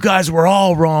no, you guys were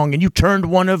all wrong and you turned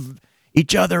one of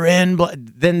each other in. But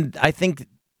then I think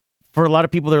for a lot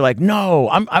of people, they're like, no,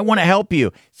 I want to help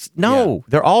you. No,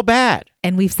 they're all bad.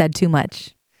 And we've said too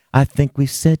much. I think we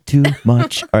said too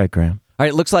much. All right, Graham. All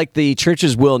right, it looks like the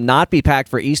churches will not be packed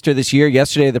for Easter this year.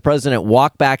 Yesterday, the president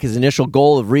walked back his initial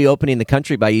goal of reopening the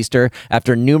country by Easter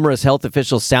after numerous health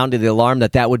officials sounded the alarm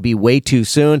that would be way too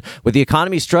soon. With the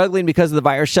economy struggling because of the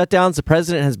virus shutdowns, the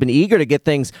president has been eager to get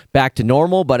things back to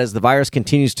normal, but as the virus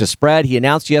continues to spread, he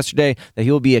announced yesterday that he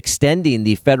will be extending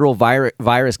the federal virus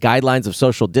guidelines of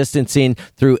social distancing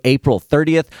through April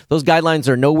 30th. Those guidelines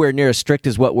are nowhere near as strict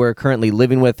as what we're currently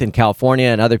living with in California,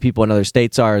 and other people in other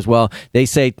states are as well. They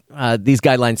say these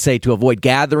guidelines say to avoid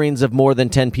gatherings of more than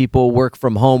 10 people, work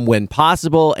from home when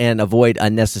possible, and avoid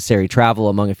unnecessary travel,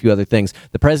 among a few other things.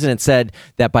 The president said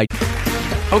that by...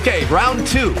 Okay, round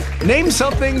 2. Name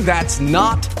something that's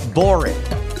not boring.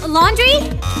 A laundry?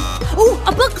 Ooh,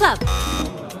 a book club.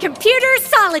 Computer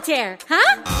solitaire,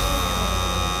 huh?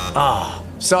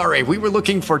 Sorry, we were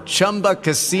looking for Chumba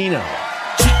Casino.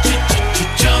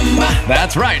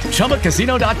 That's right.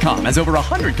 ChumbaCasino.com has over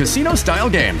 100 casino-style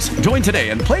games. Join today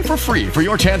and play for free for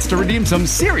your chance to redeem some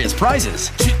serious prizes.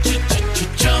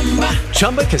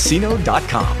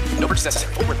 ChumbaCasino.com. No purchase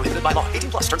necessary. Void where prohibited by law.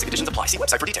 18 plus terms and conditions apply. See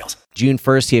website for details. June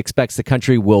 1st, he expects the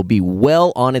country will be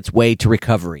well on its way to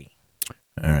recovery.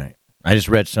 All right. I just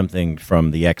read something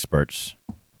from the experts.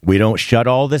 We don't shut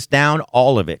all this down,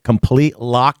 all of it. Complete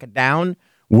lockdown.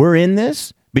 We're in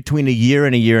this between a year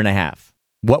and a half.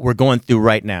 What we're going through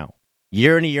right now.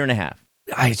 Year and a half.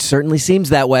 It certainly seems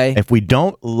that way. If we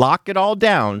don't lock it all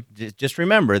down, just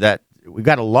remember that we've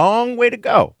got a long way to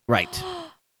go. Right.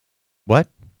 What?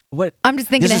 What? I'm just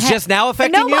thinking This ahead. is just now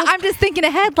affecting no, you? but I'm just thinking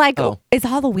ahead. Like, Oh. is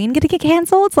Halloween going to get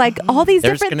canceled? It's like all these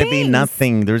There's different going to things. be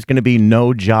nothing. There's going to be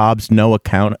no jobs, no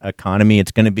economy.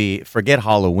 It's going to be, forget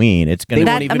Halloween. It's They going to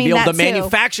That- won't even I mean, be able to that too.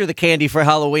 manufacture the candy for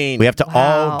Halloween. We have to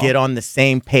Wow. all get on the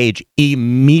same page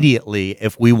immediately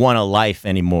if we want a life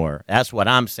anymore. That's what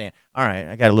I'm saying. All right,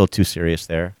 I got a little too serious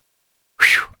there.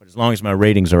 Whew. But as long as my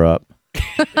ratings are up.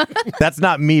 That's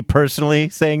not me personally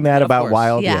saying that Of about course.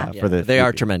 Wild. Yeah. For the They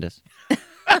are tremendous.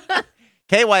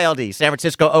 KYLD, San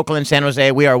Francisco, Oakland, San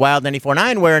Jose. We are Wild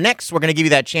 94.9, where next we're going to give you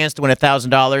that chance to win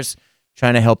 $1,000,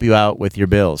 trying to help you out with your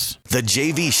bills. The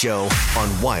JV Show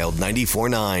on Wild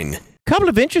 94.9. Couple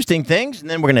of interesting things, and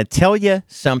then we're going to tell you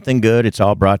something good. It's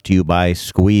all brought to you by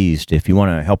Squeezed. If you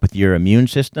want to help with your immune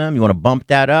system, you want to bump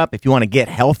that up, if you want to get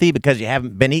healthy because you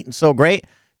haven't been eating so great,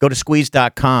 go to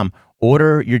squeezed.com.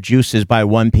 Order your juices by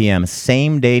 1 p.m.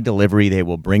 Same day delivery. They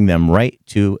will bring them right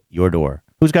to your door.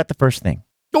 Who's got the first thing?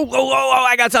 Oh,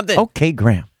 I got something. Okay,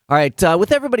 Graham. All right.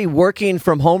 With everybody working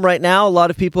from home right now, a lot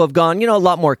of people have gone, a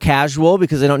lot more casual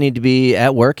because they don't need to be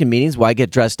at work in meetings. Why get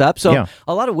dressed up? So Yeah.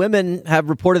 a lot of women have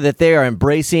reported that they are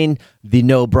embracing the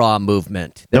no bra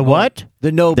movement. The what?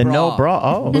 The no The bra, no bra.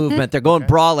 Oh. movement. They're going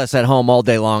braless at home all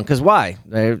day long because why?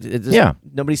 Yeah.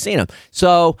 Nobody's seen them.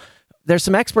 So there's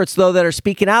some experts, though, that are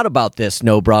speaking out about this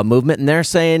no bra movement, and they're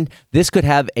saying this could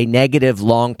have a negative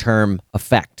long-term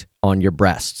effect on your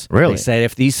breasts. Really? They say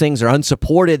if these things are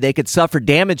unsupported, they could suffer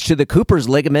damage to the Cooper's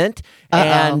ligament,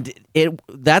 and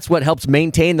that's what helps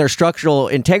maintain their structural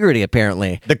integrity,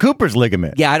 apparently. The Cooper's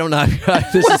ligament. Yeah, I don't know.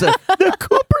 This is The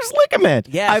Cooper's ligament.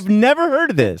 Yes. I've never heard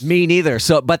of this. me neither.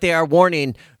 So, but they are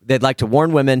warning. They'd like to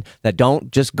warn women that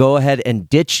don't just go ahead and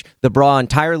ditch the bra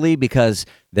entirely because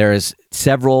there is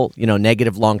several,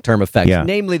 negative long-term effects, Yeah.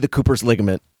 namely the Cooper's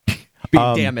ligament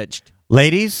being damaged.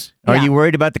 Ladies, are Yeah. you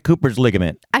worried about the Cooper's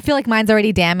ligament? I feel like mine's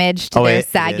already damaged. Oh, They're it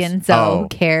sagging, is? so Oh. who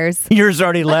cares? Yours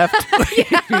already left?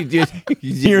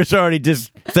 Yours already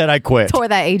just said I quit. Tore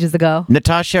that ages ago.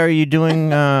 Natasha, are you doing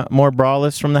more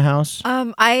braless from the house?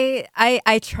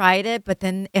 I tried it, but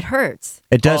then it hurts.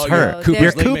 It does Oh, hurt. Cooper's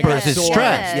Your ligament Cooper's is is sore.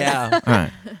 stressed. Yeah. All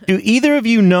right. Do either of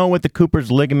you know what the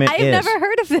Cooper's ligament I've is? never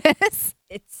heard of this.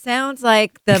 It sounds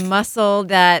like the muscle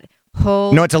that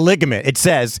holds. No, it's a ligament. It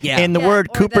says Yeah. in the Yeah, word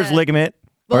or Cooper's the- ligament,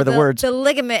 well, or the words. The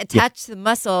ligament attached to the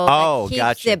muscle Oh, that keeps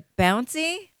gotcha. it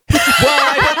bouncy.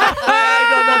 I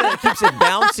don't know that it keeps it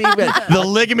bouncy, but The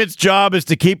ligament's job is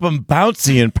to keep them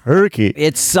bouncy and perky.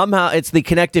 it's the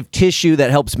connective tissue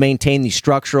that helps maintain the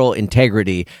structural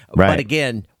integrity. Right. But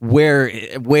again, where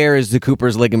is the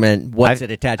Cooper's ligament? What's it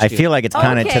attached I to? feel like it's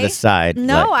kind of to Okay. the side.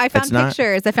 No, like, I found it's not?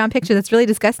 pictures. I found pictures. It's really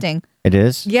disgusting. It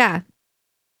is? Yeah.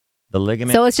 The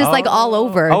ligament? So it's just like all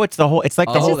over. Oh, it's the whole. It's like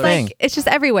the It's whole just thing. like it's just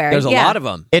everywhere. There's a Yeah. lot of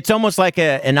them. It's almost like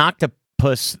an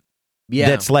octopus Yeah.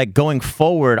 that's like going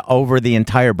forward over the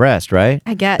entire breast, right?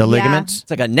 I get The yeah. ligaments? It's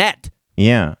like a net.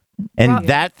 Yeah. And Wow.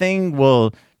 that thing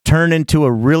will turn into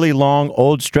a really long,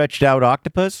 old, stretched out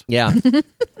octopus? Yeah.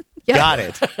 Yeah. Got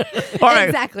it. All right.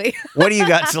 Exactly. What do you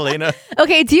got, Selena?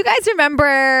 Okay, do you guys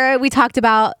remember we talked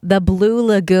about the Blue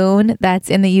Lagoon that's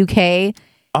in the UK?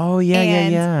 Oh, yeah,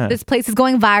 And this place is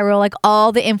going viral. Like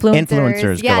all the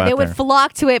influencers. Go Yeah, out they would there.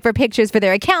 flock to it for pictures for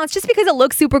their accounts just because it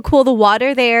looks super cool. The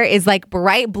water there is like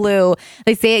bright blue.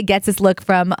 They say it gets this look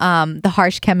from the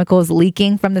harsh chemicals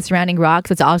leaking from the surrounding rocks,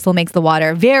 which also makes the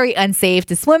water very unsafe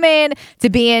to swim in, to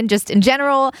be in, just in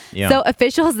general. Yeah. So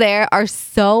officials there are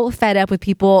so fed up with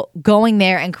people going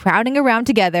there and crowding around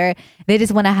together. They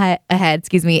just went ahead,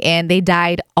 and they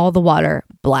dyed all the water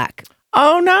black.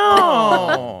 Oh,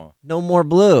 no. No more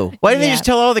blue. Why didn't they just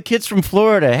tell all the kids from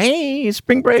Florida, hey,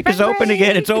 spring break is open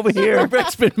again. It's over here. Spring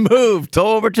break's been moved. It's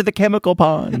over to the chemical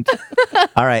pond.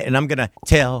 All right, and I'm going to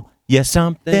tell you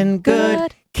something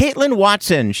good. Caitlin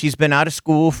Watson, she's been out of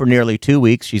school for nearly 2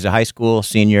 weeks. She's a high school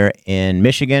senior in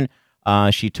Michigan.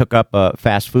 She took up a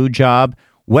fast food job.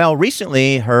 Well,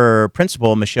 recently, her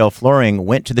principal, Michelle Floring,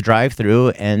 went to the drive-thru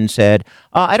and said,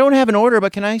 I don't have an order,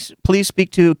 but can I please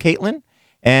speak to Caitlin?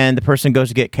 And the person goes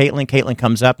to get Caitlin. Caitlin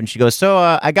comes up and she goes,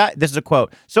 this is a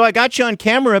quote. So I got you on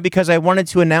camera because I wanted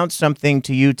to announce something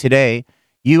to you today.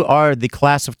 You are the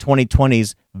class of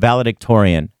 2020's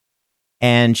valedictorian.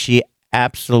 And she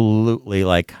absolutely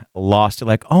lost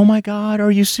it. Oh my God,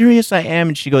 are you serious? I am.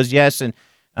 And she goes, yes. And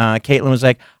Caitlin was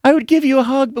like, I would give you a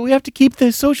hug, but we have to keep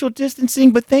the social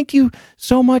distancing. But thank you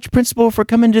so much, principal, for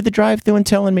coming to the drive-thru and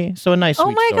telling me. So a nice,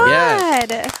 sweet story. Oh my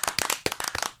God.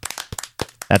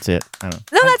 That's it. I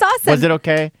don't know. No, that's awesome. Was it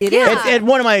okay? It is. It's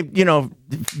one of my,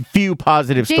 few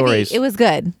positive JV, stories. it was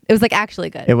good. It was actually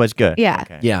good. It was good. Yeah.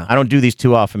 Okay. Yeah. I don't do these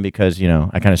too often because,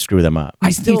 I kind of screw them up. I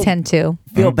still you tend to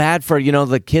feel bad for,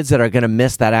 the kids that are going to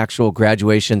miss that actual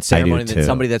graduation ceremony. too. That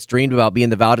somebody that's dreamed about being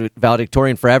the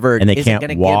valedictorian forever And they isn't can't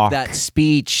going to walk. give that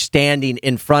speech standing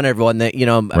in front of everyone. That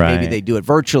maybe they do it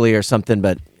virtually or something.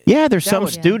 But Yeah, there's some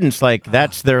students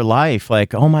that's their life.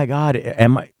 Oh my God,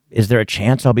 is there a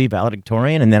chance I'll be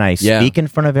valedictorian? And then I speak in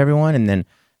front of everyone, and then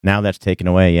now that's taken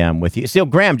away. Yeah, I'm with you. See,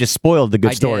 Graham just spoiled the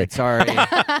good story. Sorry.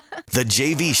 The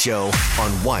JV Show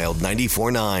on Wild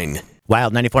 94.9.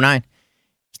 Wild 94.9.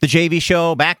 It's the JV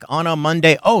Show back on a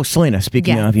Monday. Oh, Selena,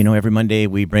 speaking of, every Monday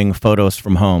we bring photos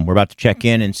from home. We're about to check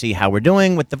in and see how we're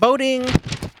doing with the voting.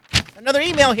 Another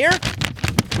email here.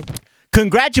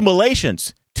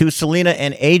 Congratulations to Selena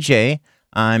and AJ.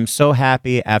 I'm so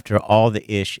happy after all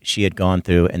the ish she had gone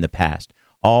through in the past.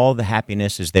 All the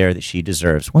happiness is there that she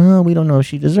deserves. Well, we don't know if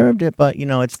she deserved it, but,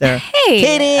 it's there. Hey.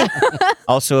 Katie!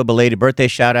 Also, a belated birthday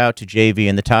shout out to JV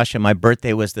and Natasha. My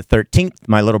birthday was the 13th.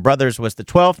 My little brother's was the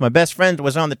 12th. My best friend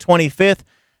was on the 25th.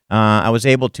 I was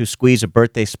able to squeeze a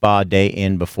birthday spa day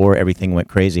in before everything went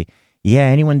crazy. Yeah,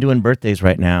 anyone doing birthdays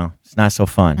right now, it's not so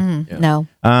fun. No.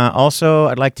 Also,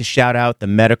 I'd like to shout out the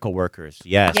medical workers.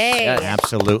 Yes,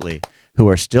 absolutely. Who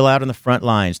are still out on the front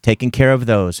lines, taking care of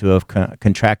those who have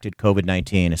contracted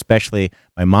COVID-19, especially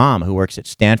my mom, who works at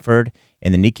Stanford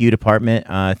in the NICU department.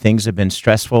 Things have been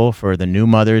stressful for the new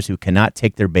mothers who cannot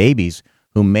take their babies,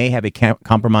 who may have a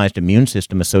compromised immune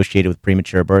system associated with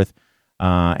premature birth.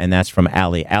 And that's from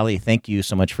Allie. Allie, thank you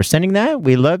so much for sending that.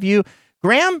 We love you.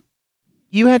 Graham,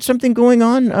 you had something going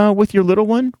on with your little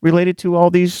one related to all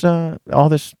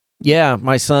this. Yeah,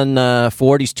 my son,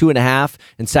 Ford, he's 2.5.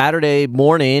 And Saturday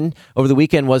morning over the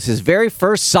weekend was his very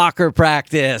first soccer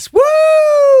practice. Woo!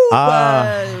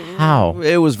 How?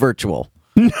 It was virtual.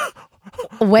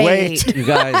 Wait. You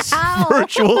guys.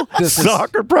 Virtual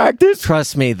soccer practice?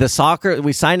 Trust me,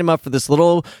 we signed him up for this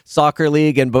little soccer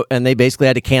league, and they basically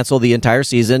had to cancel the entire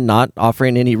season, not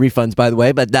offering any refunds, by the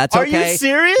way, but that's okay. Are you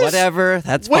serious? Whatever,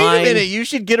 that's fine. Wait a minute, you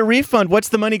should get a refund. What's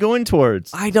the money going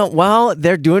towards?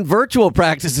 They're doing virtual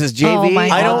practices, JV. Oh my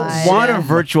I God. don't want a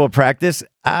virtual practice.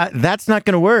 That's not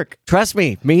going to work. Trust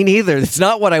me neither. It's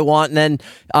not what I want. And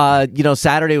then,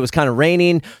 Saturday was kind of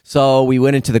raining, so we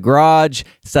went into the garage,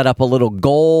 set up a little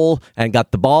goal, and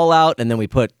got the ball out, and then we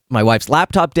put my wife's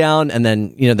laptop down, and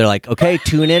then, they're like, okay,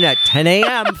 tune in at 10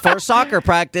 a.m. for soccer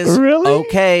practice. Really?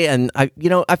 Okay. And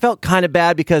I felt kind of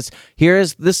bad because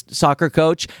here's this soccer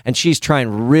coach, and she's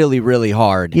trying really, really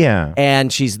hard. Yeah.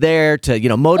 And she's there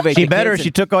to, motivate She the better. kids.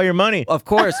 She took all your money. Of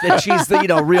course. And she's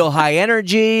the, real high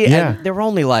energy. Yeah. And there were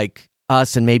only like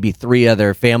us and maybe 3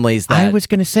 other families that I was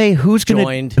going to say, who's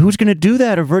going to do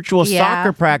that, a virtual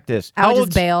soccer practice? I would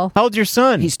just bail. How old's your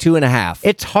son? He's 2.5.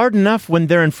 It's hard enough when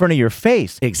they're in front of your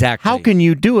face. Exactly. How can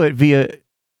you do it via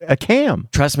a cam?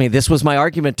 Trust me, this was my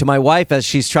argument to my wife as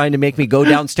she's trying to make me go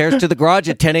downstairs to the garage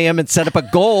at 10 a.m. and set up a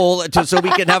goal so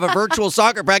we can have a virtual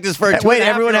soccer practice for a 2.5-year-old. Wait,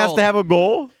 everyone has to have a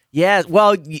goal? Yeah,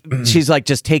 well, she's like,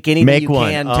 just take anything Make you one.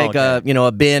 can, Oh, take okay.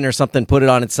 a bin or something, put it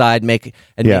on its side, make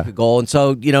a goal. And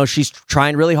so, she's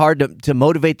trying really hard to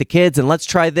motivate the kids, and let's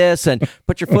try this, and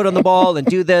put your foot on the ball and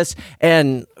do this.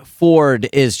 And Ford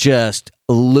is just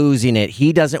losing it.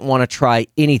 He doesn't want to try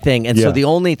anything. And so the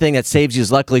only thing that saves you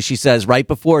is, luckily, she says right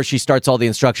before she starts all the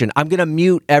instruction, I'm going to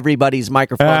mute everybody's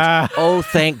microphones. Oh,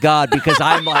 thank God, because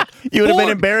I'm like, you would have been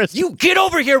Ford, embarrassed. You get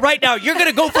over here right now. You're going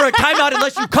to go for a timeout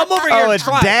unless you come over here and it's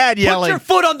try. Dad yelling. Put your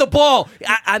foot on the ball.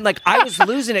 I'm like, I was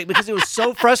losing it because it was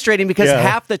so frustrating because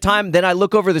half the time then I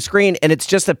look over the screen and it's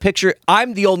just a picture.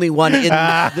 I'm the only one in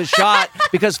the shot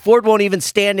because Ford won't even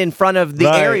stand in front of the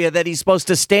area that he's supposed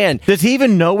to stand. Does he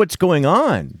even know what's going on?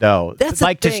 fun, though. That's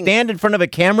like to stand in front of a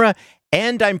camera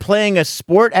and I'm playing a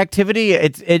sport activity.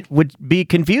 It would be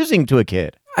confusing to a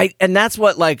kid. And that's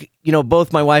what, like,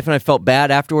 both my wife and I felt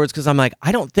bad afterwards because I'm like,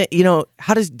 I don't think,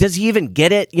 how does he even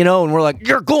get it? And we're like,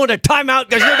 you're going to timeout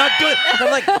because you're not doing it.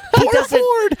 I'm like, he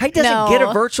doesn't get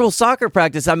a virtual soccer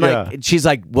practice. I'm like, she's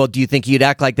like, well, do you think he'd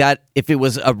act like that if it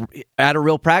was at a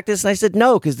real practice? And I said,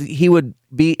 no, because he would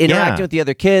be interacting with the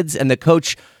other kids and the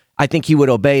coach. I think he would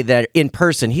obey that in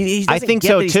person. He doesn't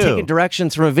get that he's taking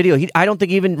directions from a video. I don't think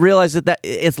he even realizes that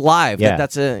it's live. Yeah.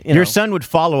 That's Your son would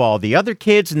follow all the other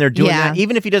kids, and they're doing that.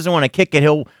 Even if he doesn't want to kick it,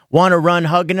 he'll want to run,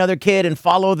 hug another kid, and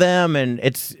follow them. And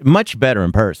it's much better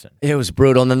in person. It was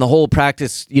brutal. And then the whole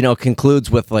practice,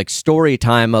 concludes with like story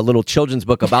time, a little children's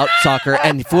book about soccer.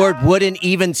 And Ford wouldn't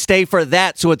even stay for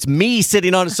that. So it's me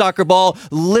sitting on a soccer ball,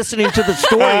 listening to the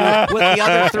story with the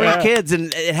other three kids,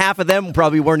 and half of them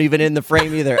probably weren't even in the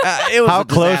frame either. It was a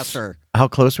disaster. How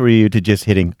close were you to just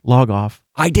hitting log off?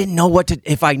 I didn't know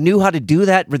if I knew how to do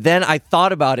that, but then I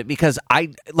thought about it because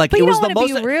it was the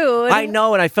most. Be rude. I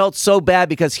know, and I felt so bad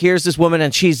because here's this woman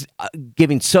and she's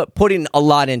putting a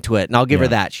lot into it, and I'll give her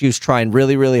that. She was trying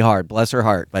really, really hard. Bless her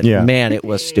heart, but man, it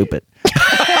was stupid.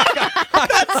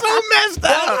 That's so messed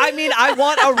up. I mean, I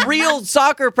want a real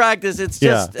soccer practice. It's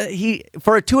just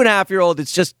for a 2.5-year-old.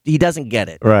 It's just he doesn't get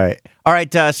it. Right. All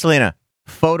right, Selena.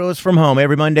 Photos from home.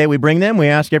 Every Monday we bring them. We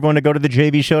ask everyone to go to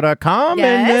thejvshow.com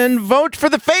and then vote for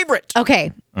the favorite.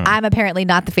 Okay. I'm apparently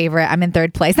not the favorite. I'm in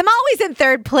third place. I'm always in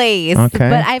third place. Okay.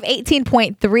 But I have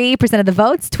 18.3% of the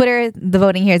votes. Twitter, the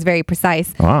voting here is very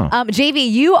precise. Wow. JV,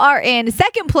 you are in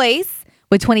second place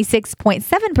with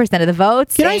 26.7% of the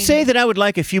votes. Can I say that I would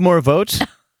like a few more votes?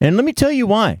 And let me tell you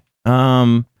why.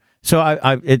 So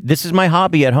this is my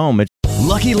hobby at home.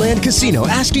 Lucky Land Casino,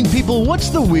 asking people, what's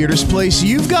the weirdest place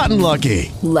you've gotten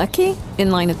lucky? Lucky?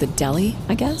 In line at the deli,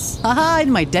 I guess? Aha,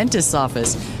 in my dentist's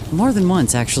office. More than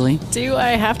once, actually. Do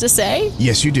I have to say?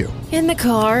 Yes, you do. In the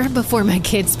car before my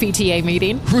kids' PTA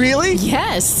meeting. Really?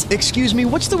 Yes. Excuse me,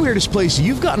 what's the weirdest place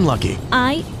you've gotten lucky?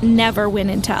 I never win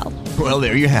and tell. Well,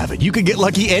 there you have it. You can get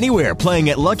lucky anywhere, playing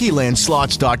at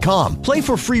LuckyLandSlots.com. Play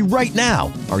for free right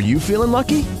now. Are you feeling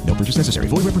lucky? No purchase necessary.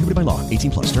 Void where prohibited by law.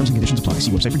 18+. Terms and conditions apply.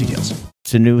 See website for details.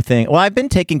 It's a new thing. Well, I've been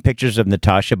taking pictures of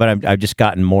Natasha, but I've just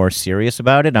gotten more serious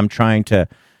about it. I'm trying to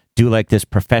do like this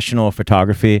professional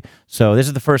photography. So this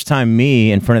is the first time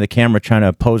me in front of the camera trying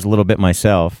to pose a little bit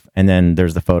myself. And then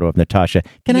there's the photo of Natasha.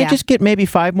 Can I just get maybe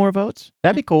 5 more votes?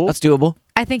 That'd be cool. That's doable.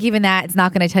 I think even that it's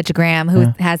not going to touch Graham,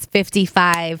 who has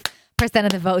 55% of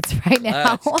the votes right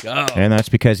now. Let's go. And that's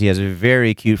because he has a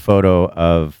very cute photo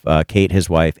of Kate, his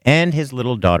wife, and his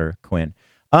little daughter, Quinn.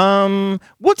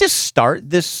 We'll just start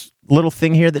this little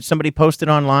thing here that somebody posted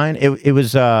online. It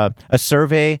was a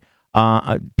survey,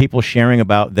 people sharing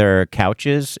about their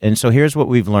couches. And so here's what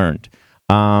we've learned.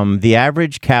 The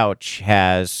average couch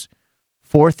has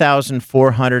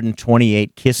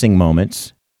 4,428 kissing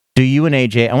moments. Do you and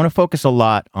AJ, I want to focus a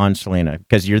lot on Selena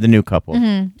because you're the new couple.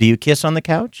 Mm-hmm. Do you kiss on the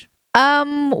couch?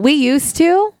 We used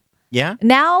to. Yeah?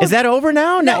 Now is that over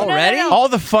now? No, already? No. All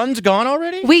the fun's gone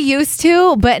already? We used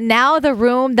to, but now the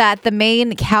room that the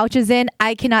main couch is in,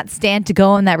 I cannot stand to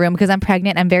go in that room because I'm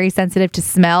pregnant. I'm very sensitive to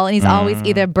smell, and he's always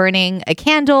either burning a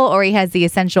candle or he has the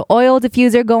essential oil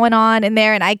diffuser going on in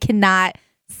there, and I cannot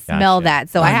smell that.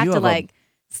 So I have to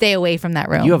stay away from that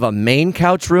room. You have a main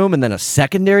couch room and then a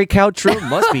secondary couch room?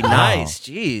 Must be nice.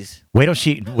 Jeez.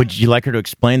 Would you like her to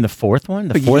explain the fourth one?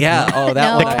 The fourth one? Oh,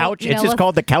 that one. The couch. It's just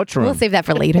called the couch room. We'll save that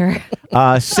for later.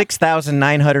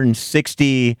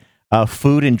 6,960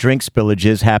 food and drink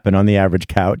spillages happen on the average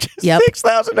couch. Yep.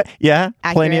 6,000. Yeah,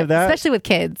 Accurate. plenty of that. Especially with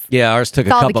kids. Yeah, ours took a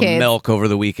cup of milk over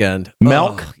the weekend.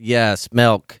 Milk? Oh, yes,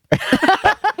 milk.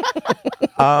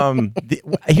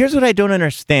 Here's what I don't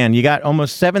understand. You got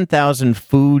almost 7,000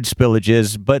 food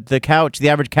spillages, but the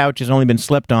average couch has only been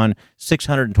slept on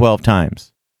 612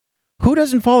 times. Who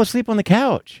doesn't fall asleep on the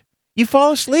couch? You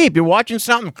fall asleep. You're watching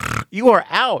something. You are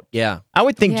out. Yeah. I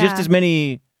would think just as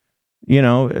many,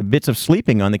 bits of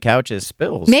sleeping on the couch as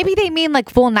spills. Maybe they mean like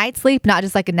full night sleep, not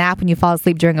just like a nap when you fall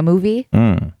asleep during a movie.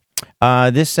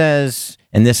 This says,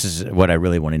 and this is what I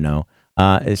really want to know.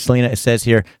 Selena, it says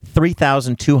here,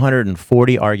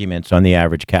 3,240 arguments on the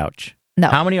average couch. No.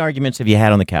 How many arguments have you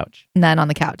had on the couch? None on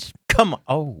the couch. Come on.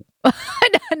 Oh.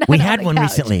 We had one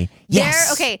recently.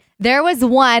 Yes. There was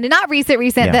one, not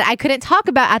recent, that I couldn't talk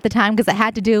about at the time because it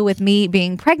had to do with me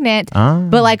being pregnant.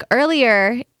 But like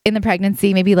earlier in the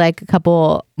pregnancy, maybe like a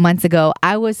couple months ago,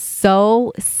 I was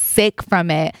so sick from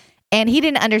it. And he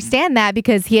didn't understand that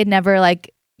because he had never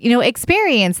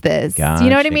experienced this. Gotcha,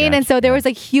 you know what I mean? And so there was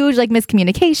like huge like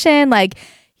miscommunication. Like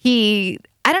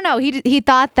I don't know. He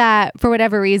thought that for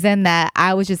whatever reason that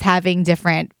I was just having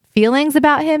different feelings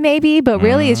about him maybe, but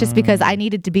really it's just because I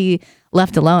needed to be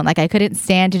left alone. Like I couldn't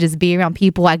stand to just be around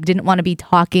people. I didn't want to be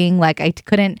talking. Like I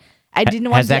didn't want to do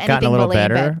anything. Has that gotten a little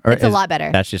better? It's a lot better.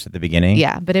 That's just at the beginning?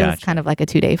 Yeah, but it was kind of like a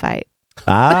 2-day fight.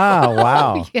 Ah,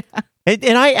 wow. Yeah.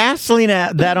 And I asked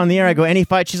Selena that on the air. I go, any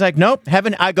fight? She's like, nope,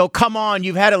 haven't. I go, come on,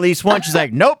 you've had at least one. She's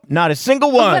like, nope, not a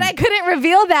single one. But I couldn't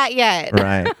reveal that yet.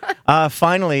 Right.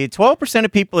 Finally, 12%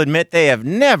 of people admit they have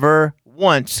never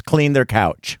once cleaned their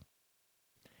couch.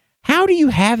 How do you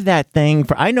have that thing?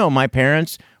 I know my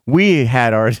parents, we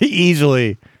had ours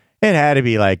easily. It had to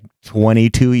be like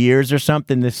 22 years or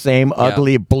something, the same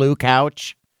ugly blue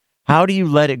couch. How do you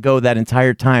let it go that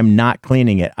entire time not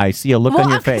cleaning it? I see a look on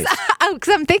your face.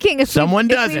 Because I'm thinking if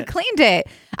we cleaned it.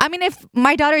 I mean, if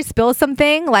my daughter spills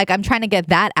something, like I'm trying to get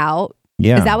that out.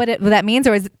 Yeah. Is that what that means?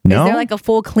 Or is there like a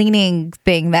full cleaning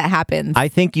thing that happens? I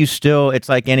think it's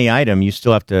like any item. You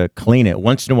still have to clean it.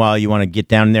 Once in a while, you want to get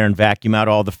down there and vacuum out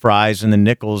all the fries and the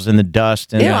nickels and the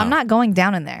dust. And Ew, I'm not going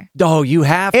down in there. Oh, you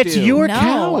have to. It's your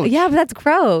couch. Yeah, but that's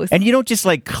gross. And you don't just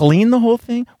like clean the whole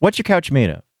thing? What's your couch made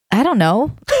of? I don't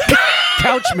know.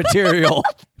 Couch material.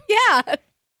 Yeah.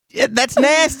 That's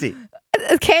nasty.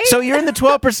 Okay. So you're in the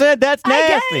 12%. That's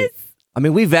nasty. I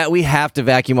mean, we have to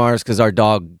vacuum ours because our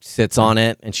dog sits on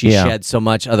it and she sheds so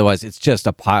much. Otherwise, it's just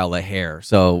a pile of hair.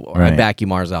 So I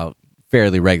vacuum ours out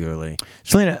fairly regularly.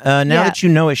 Selena, now that you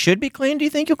know it should be cleaned, do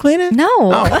you think you'll clean it? No.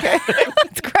 Oh, okay.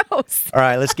 It's gross. All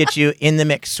right, let's get you in the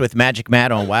mix with Magic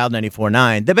Matt on Wild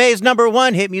 94.9, the Bay's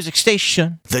 #1 hit music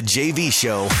station. The JV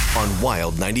Show on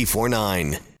Wild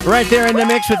 94.9. Right there in the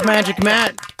mix with Magic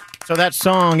Matt. So that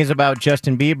song is about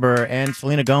Justin Bieber, and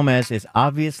Selena Gomez is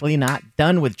obviously not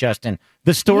done with Justin.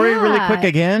 The story really quick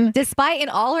again. Despite in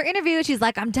all her interviews, she's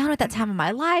like, I'm done with that time of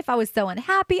my life. I was so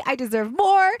unhappy. I deserve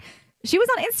more. She was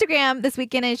on Instagram this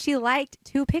weekend, and she liked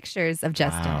 2 pictures of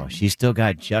Justin. Wow, she still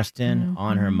got Justin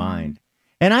on her mind.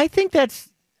 And I think I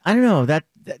don't know,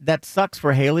 that sucks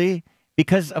for Haley,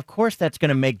 because of course that's going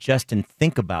to make Justin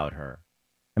think about her.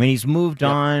 I mean, he's moved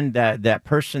on, that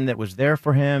person that was there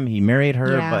for him, he married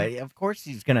her, but of course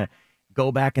he's going to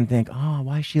go back and think, oh,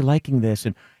 why is she liking this?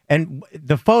 And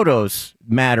the photos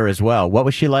matter as well. What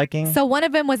was she liking? So one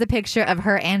of them was a picture of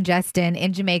her and Justin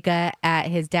in Jamaica at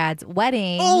his dad's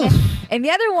wedding. And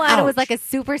the other one was like a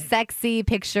super sexy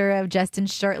picture of Justin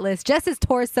shirtless, just his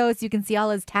torso, so you can see all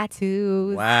his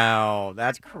tattoos. Wow,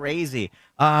 that's crazy.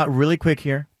 Really quick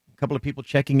here. A couple of people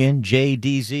checking in.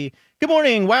 JDZ. Good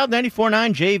morning, Wild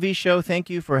 94.9 JV Show. Thank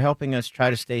you for helping us try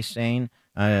to stay sane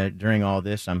during all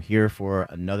this. I'm here for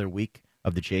another week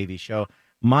of the JV Show.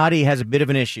 Madi has a bit of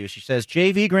an issue. She says,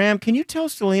 JV Graham, can you tell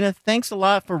Selena, thanks a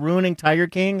lot for ruining Tiger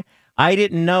King? I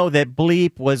didn't know that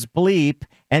bleep was bleep,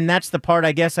 and that's the part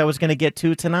I guess I was going to get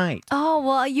to tonight. Oh,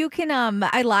 well, you can,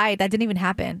 I lied. That didn't even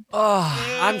happen.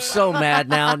 Oh, I'm so mad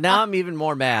now. Now I'm even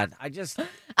more mad.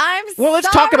 Well,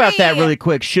 let's talk about that really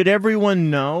quick. Should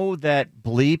everyone know that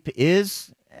bleep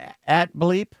is at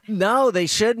bleep? No, they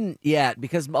shouldn't yet,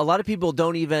 because a lot of people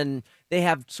don't even... They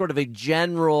have sort of a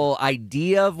general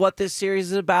idea of what this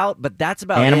series is about, but that's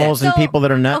about animals and people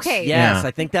that are nuts. Okay. Yes,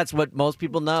 I think that's what most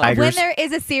people know. Tigers. When there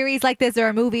is a series like this or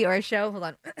a movie or a show, hold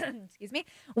on, excuse me,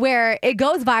 where it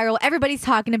goes viral, everybody's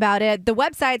talking about it, the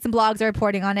websites and blogs are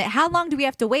reporting on it, how long do we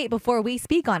have to wait before we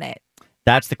speak on it?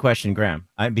 That's the question, Graham,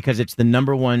 because it's the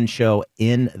 #1 show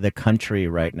in the country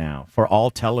right now for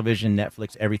all television,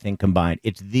 Netflix, everything combined.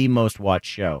 It's the most watched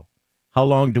show. How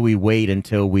long do we wait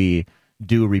until we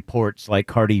do reports like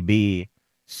Cardi B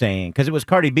saying, because it was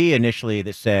Cardi B initially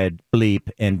that said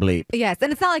bleep and bleep. Yes,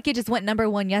 and it's not like it just went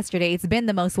 #1 yesterday. It's been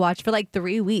the most watched for like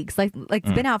 3 weeks. Like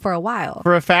it's been out for a while.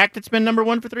 For a fact, it's been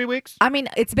 #1 for 3 weeks? I mean,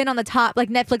 it's been on the top. Like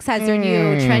Netflix has their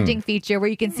new trending feature where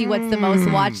you can see what's the most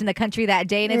watched in the country that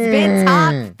day, and it's been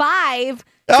top 5.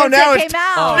 Oh, now it it's came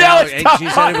out. now it's top She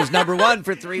said it was #1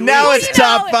 for 3 weeks. Now it's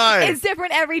top 5. It's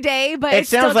different every day, but it it's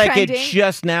still sounds like trending. it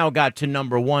just now got to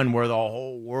 #1 where the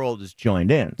whole world is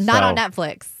joined in. Not on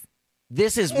Netflix.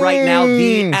 This is right now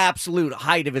the absolute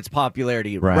height of its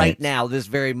popularity. Right. Right now, this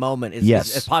very moment is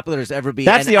as popular as ever be.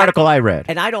 That's the article I read.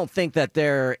 And I don't think that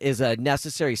there is a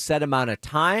necessary set amount of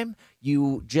time.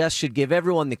 You just should give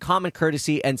everyone the common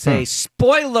courtesy and say,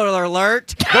 spoiler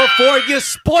alert, before you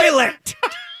spoil it.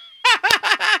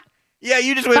 Yeah,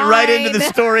 you just went right into the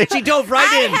story. She dove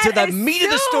right into the meat of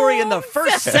the story in the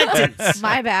first sentence.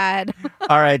 My bad.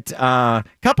 All right.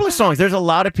 Couple of songs. There's a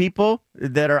lot of people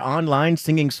that are online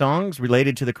singing songs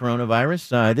related to the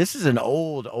coronavirus. This is an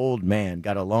old man.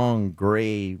 Got a long,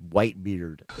 gray, white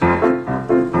beard.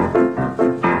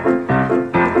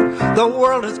 The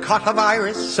world has caught a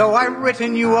virus, so I've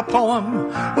written you a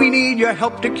poem. We need your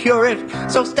help to cure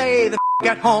it, so stay the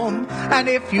at home. And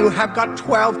if you have got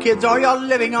 12 kids or you're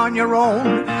living on your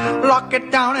own, lock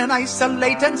it down and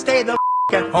isolate and stay the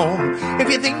at home. If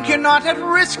you think you're not at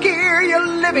risk here, you're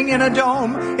living in a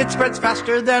dome. It spreads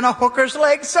faster than a hooker's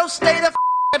leg, so stay the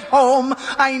at home.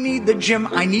 I need the gym,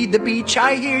 I need the beach,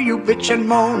 I hear you bitch and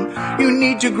moan. You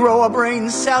need to grow a brain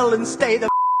cell and stay the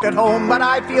at home. But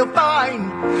I feel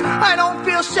fine, I don't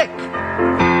feel sick.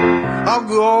 I'll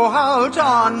go out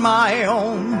on my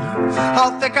own.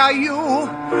 How thick are you,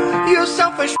 you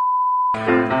selfish?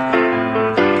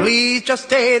 Please just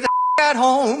stay the at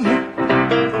home.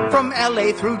 From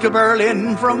LA through to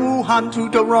Berlin, from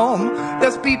Wuhan to Rome,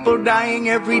 there's people dying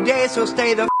every day, so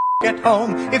stay the at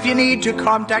home. If you need to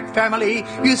contact family,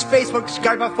 use Facebook,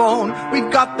 Skype, or phone.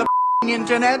 We've got the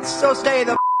internet, so stay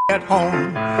the at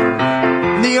home.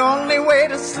 The only way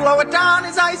to slow it down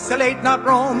is isolate, not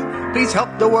roam. Please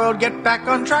help the world get back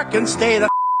on track and stay the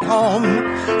at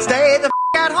home. Stay the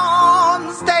at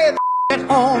home. Stay the at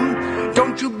home.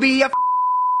 Don't you be a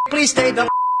please stay the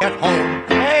at home.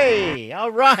 Hey,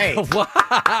 all right. Wow.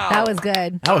 That was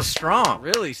good. That was strong.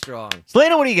 Really strong.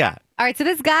 Selena, what do you got? All right, so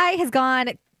this guy has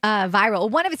gone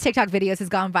viral. One of his TikTok videos has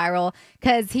gone viral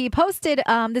because he posted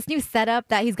this new setup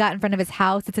that he's got in front of his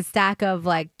house. It's a stack of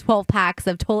like 12 packs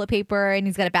of toilet paper, and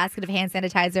he's got a basket of hand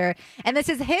sanitizer. And this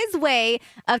is his way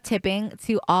of tipping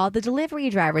to all the delivery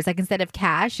drivers. Like instead of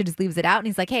cash, he just leaves it out. And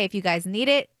he's like, hey, if you guys need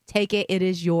it, take it. It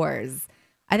is yours.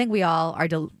 I think we all are,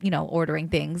 ordering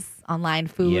things online,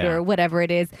 food or whatever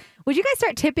it is. Would you guys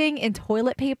start tipping in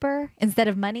toilet paper instead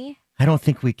of money? I don't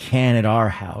think we can at our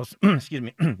house. Excuse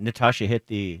me. Natasha hit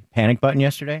the panic button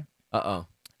yesterday. Uh-oh.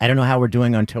 I don't know how we're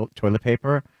doing on toilet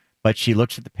paper, but she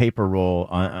looks at the paper roll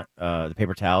on the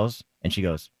paper towels, and she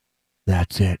goes,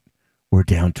 that's it. We're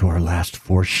down to our last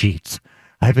 4 sheets.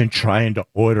 I've been trying to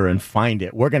order and find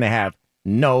it. We're going to have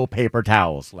no paper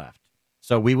towels left.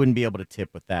 So we wouldn't be able to tip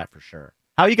with that for sure.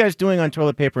 How are you guys doing on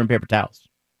toilet paper and paper towels?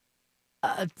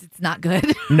 It's not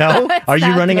good. No? Are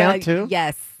you running good. out too?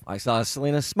 Yes. I saw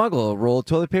Selena smuggle a roll of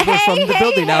toilet paper from the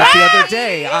building out the other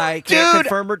day. I can't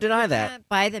confirm or deny that. Can't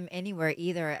buy them anywhere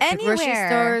either. At Anywhere. the grocery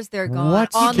stores, they're gone.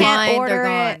 What? You Online, can't order they're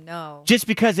gone. it. No. Just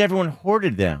because everyone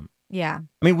hoarded them. Yeah.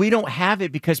 I mean, we don't have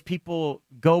it because people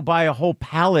go buy a whole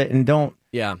pallet and don't,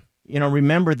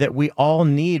 remember that we all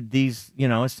need these,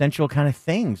 essential kind of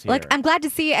things here. Like, I'm glad to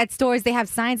see at stores they have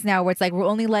signs now where it's like, we're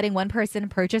only letting one person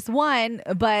purchase one,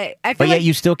 but I feel yet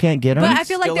you still can't get them? But I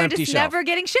feel like they're just never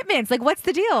getting shipments. Like, what's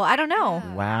the deal? I don't know.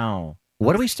 Wow.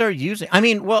 What do we start using? I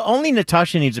mean, well, only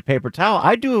Natasha needs a paper towel.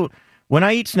 I do. When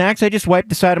I eat snacks, I just wipe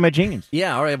the side of my jeans.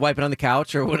 Yeah, all right, wipe it on the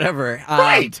couch or whatever.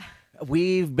 Right.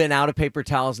 We've been out of paper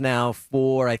towels now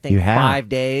for, I think, 5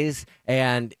 days,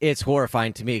 and it's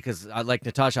horrifying to me because, like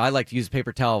Natasha, I like to use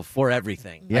paper towel for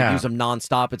everything. Yeah. I use them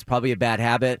nonstop. It's probably a bad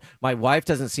habit. My wife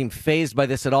doesn't seem fazed by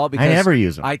this at all because I never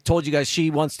use them. I told you guys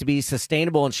she wants to be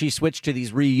sustainable, and she switched to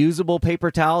these reusable paper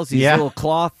towels, these little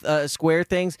cloth square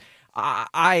things.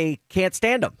 I can't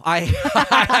stand them. I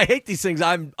hate these things.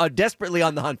 I'm desperately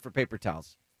on the hunt for paper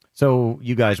towels. So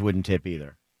you guys wouldn't tip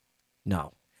either?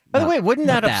 No. By the way, wouldn't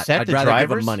that upset the rather give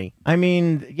drivers? them money. I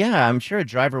mean, yeah, I'm sure a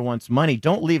driver wants money.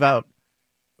 Don't leave out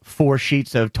 4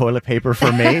 sheets of toilet paper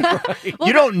for me. Well,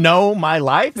 you don't know my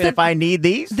life and if I need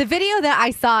these. The video that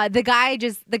I saw, the guy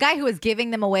who was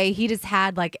giving them away, he just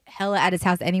had like hella at his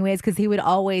house anyways because he would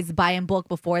always buy in bulk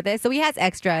before this. So he has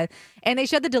extra. And they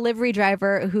showed the delivery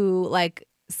driver who like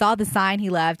saw the sign he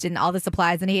left and all the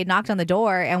supplies, and he had knocked on the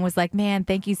door and was like, man,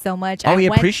 thank you so much. Oh, he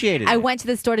appreciated it. I went to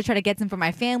the store to try to get some for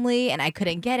my family, and I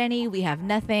couldn't get any. We have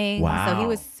nothing. Wow. So he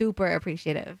was super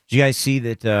appreciative. Did you guys see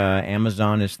that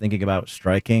Amazon is thinking about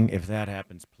striking? If that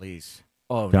happens, please.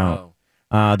 Oh, don't.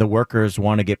 no. The workers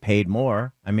want to get paid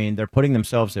more. I mean, they're putting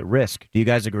themselves at risk. Do you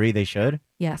guys agree they should?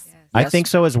 Yes. I think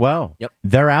so as well. Yep.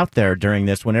 They're out there during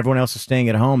this when everyone else is staying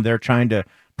at home. They're trying to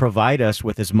provide us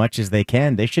with as much as they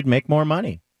can. They should make more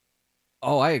money.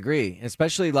 Oh, I agree.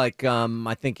 Especially like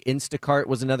I think Instacart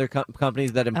was another company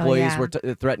that employees were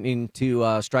threatening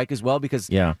to strike as well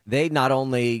because they not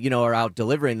only are out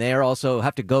delivering, they are also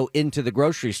have to go into the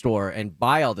grocery store and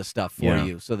buy all the stuff for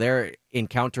you. So they're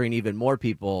encountering even more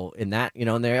people in that,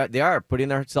 and they are putting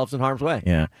themselves in harm's way.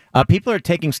 Yeah. People are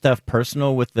taking stuff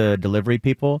personal with the delivery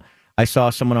people. I saw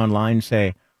someone online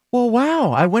say, well,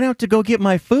 wow, I went out to go get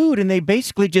my food and they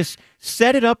basically just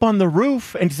set it up on the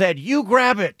roof and said, you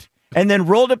grab it. And then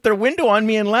rolled up their window on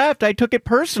me and left. I took it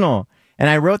personal. And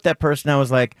I wrote that person. I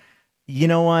was like, you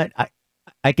know what?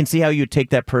 I can see how you take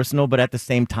that personal. But at the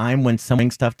same time, when someone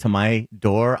brings stuff to my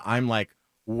door, I'm like,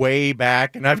 way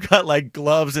back, and I've got like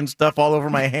gloves and stuff all over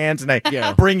my hands, and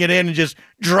I bring it in and just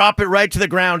drop it right to the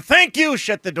ground. Thank you.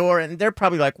 Shut the door, and they're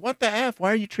probably like, "What the F?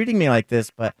 Why are you treating me like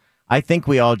this?" But I think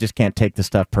we all just can't take the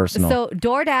stuff personal. So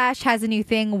DoorDash has a new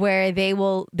thing where they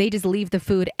just leave the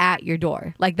food at your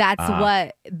door. Like that's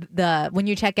what when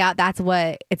you check out, that's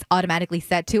what it's automatically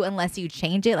set to unless you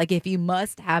change it. Like if you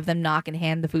must have them knock and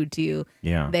hand the food to you,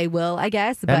 they will, I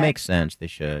guess. That makes sense. They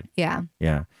should. Yeah.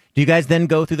 Yeah. Do you guys then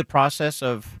go through the process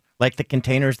of like the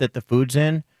containers that the food's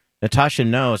in? Natasha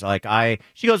knows. Like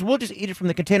she goes, "We'll just eat it from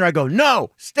the container." I go,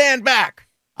 "No, stand back.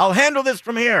 I'll handle this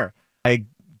from here." I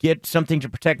get something to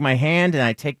protect my hand, and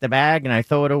I take the bag and I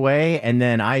throw it away, and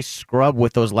then I scrub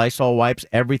with those Lysol wipes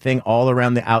everything all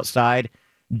around the outside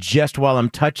just while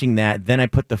I'm touching that. Then I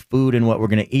put the food in what we're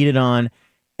going to eat it on,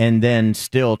 and then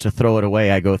still to throw it away,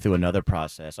 I go through another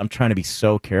process. I'm trying to be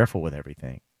so careful with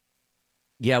everything.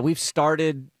 Yeah, we've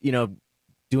started,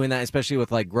 doing that, especially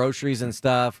with like groceries and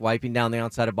stuff, wiping down the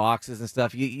outside of boxes and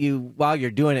stuff. You while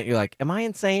you're doing it, you're like, "Am I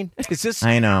insane?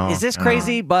 I know. Is this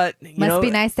crazy?" But must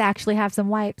be nice to actually have some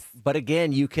wipes. But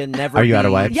again, you can never. Are you out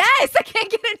of wipes? Yes, I can't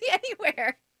get any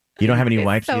anywhere. You don't have any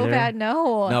wipes so either? Bad,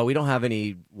 no. No, we don't have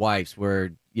any wipes.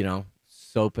 We're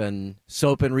soap and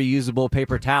reusable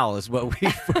paper towel is what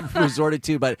we've resorted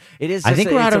to. But it is. I think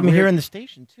we're out of them here in the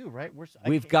station too, right?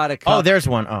 We've got a couple. Oh, there's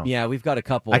one. Oh, yeah, we've got a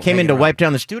couple. I came in to wipe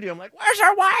down the studio. I'm like, "Where's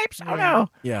our wipes?" Oh no.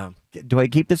 Yeah. Do I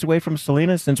keep this away from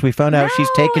Selena since we found out she's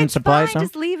taking supplies? Fine.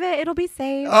 Just leave it. It'll be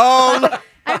safe. Oh,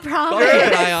 I promise. Keep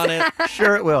an eye on it.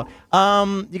 Sure it will.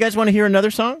 You guys want to hear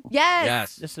another song?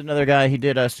 Yes. This is another guy. He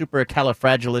did a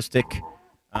supercalifragilistic.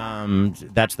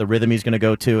 That's the rhythm he's going to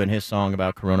go to in his song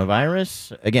about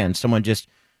coronavirus. Again, someone just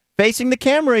facing the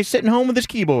camera. He's sitting home with his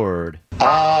keyboard.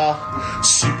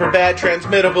 Super bad,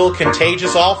 transmittable,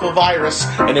 contagious, awful virus.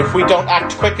 And if we don't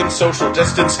act quick and social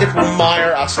distance, it will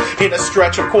mire us in a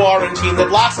stretch of quarantine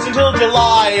that lasts until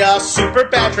July. Super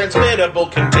bad, transmittable,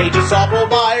 contagious, awful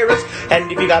virus.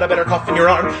 And if you got a better cough in your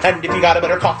arm, and if you got a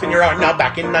better cough in your arm. Now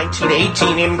back in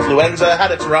 1918, influenza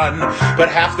had its run, but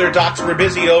half their docs were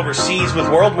busy overseas with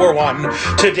World War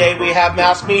I. Today we have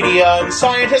mass media and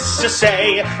scientists to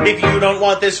say, if you don't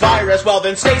want this virus, well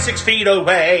then stay 6 feet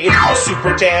away.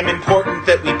 Super damn important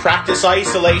that we practice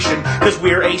isolation, cause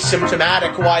we're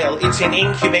asymptomatic while it's in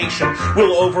incubation.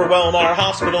 We'll overwhelm our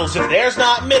hospitals if there's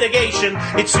not mitigation.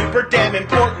 It's super damn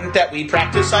important that we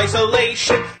practice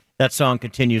isolation. That song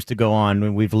continues to go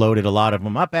on. We've loaded a lot of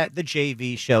them up at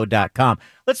thejvshow.com.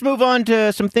 Let's move on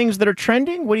to some things that are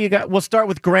trending. What do you got? We'll start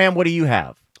with Graham. What do you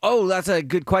have? Oh, that's a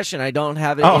good question. I don't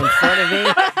have it in front of me,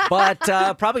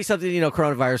 but probably something,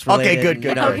 coronavirus related. Okay,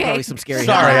 good. Probably some scary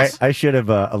Sorry, headlines. I should have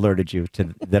alerted you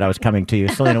to that I was coming to you.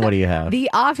 Selena, what do you have?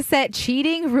 The Offset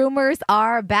cheating rumors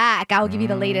are back. I'll give you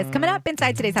the latest coming up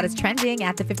inside today's Hottest Trending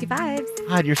at the 55s.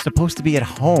 God, you're supposed to be at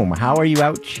home. How are you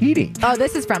out cheating? Oh,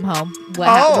 this is from home.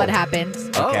 What happened?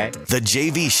 Okay. The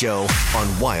JV Show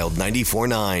on Wild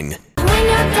 94.9.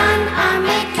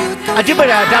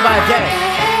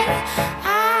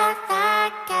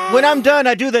 When I'm done,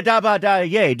 I do the daba da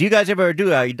yay. Do you guys ever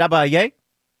do a daba yay?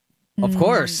 Of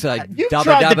course. You've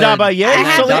tried the daba yay. I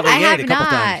have not.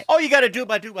 Times. Oh, you got to do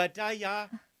ba da ya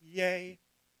yay.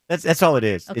 That's all it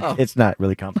is. Okay. It's not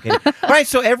really complicated. All right,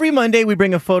 so every Monday we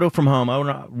bring a photo from home. I want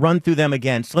to run through them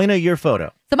again. Selena, your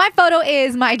photo. So my photo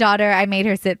is my daughter. I made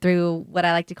her sit through what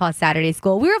I like to call Saturday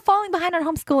school. We were falling behind on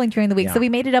homeschooling during the week, so we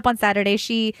made it up on Saturday.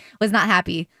 She was not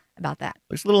happy about that.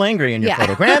 Looks a little angry in your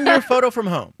photo. Graham, your photo from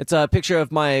home. It's a picture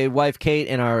of my wife, Kate,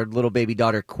 and our little baby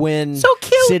daughter, Quinn. So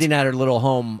cute. Sitting at her little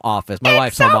home office, my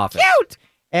wife's home office. Cute.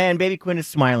 And baby Quinn is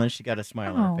smiling. She got a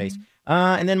smile on her face.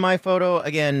 And then my photo,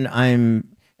 again,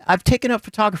 I've taken up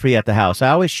photography at the house. I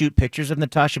always shoot pictures of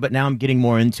Natasha, but now I'm getting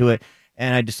more into it,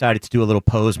 and I decided to do a little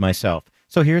pose myself.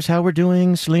 So here's how we're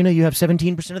doing. Selena, you have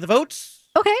 17% of the votes.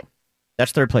 Okay.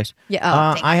 That's third place.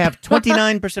 Yeah. I have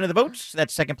 29% of the votes.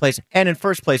 That's second place. And in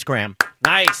first place, Graham.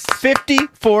 Nice.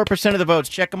 54% of the votes.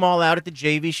 Check them all out at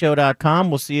thejvshow.com.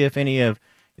 We'll see if any of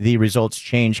the results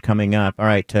change coming up. All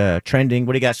right, trending.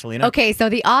 What do you got, Selena? Okay, so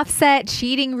the Offset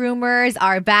cheating rumors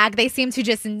are back. They seem to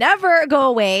just never go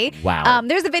away. Wow.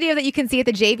 There's a video that you can see at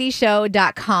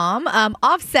thejvshow.com.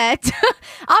 Offset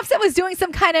was doing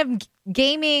some kind of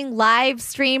gaming live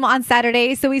stream on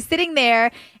Saturday. So he's sitting there,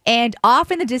 and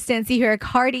off in the distance, you hear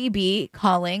Cardi B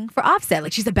calling for Offset,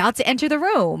 like she's about to enter the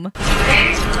room.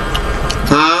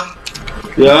 Huh?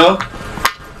 Yeah?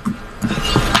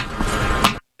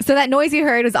 So that noise you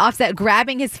heard was Offset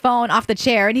grabbing his phone off the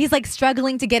chair, and he's like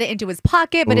struggling to get it into his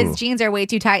pocket, but his jeans are way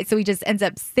too tight, so he just ends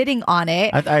up sitting on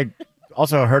it.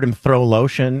 Also heard him throw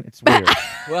lotion. It's weird.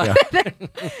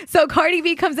 So Cardi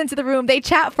B comes into the room. They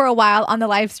chat for a while on the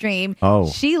live stream. Oh.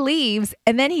 She leaves,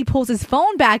 and then he pulls his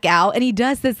phone back out, and he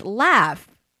does this laugh.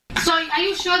 So, are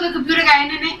you sure the computer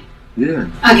got internet? Yeah.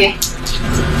 Okay.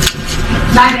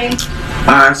 Bye, babe.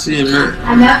 Alright, see you, man.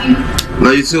 I love you.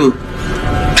 Love you too.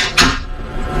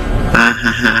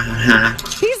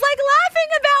 He's like laughing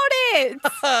about it.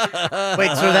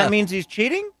 Wait, so that means he's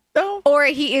cheating? No. Or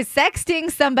he is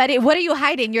sexting somebody. What are you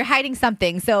hiding? You're hiding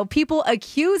something. So people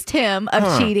accused him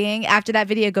of cheating after that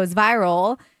video goes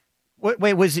viral.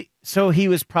 Wait, was he? So he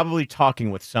was probably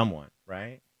talking with someone,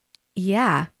 right?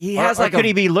 Yeah. He has or could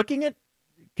he be looking at?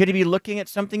 Could he be looking at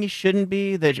something he shouldn't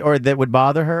be that would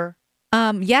bother her?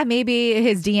 Yeah, maybe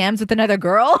his DMs with another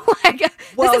girl.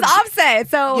 This is Offset.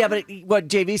 So yeah, but what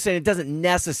JV's saying, it doesn't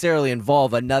necessarily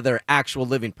involve another actual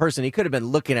living person. He could have been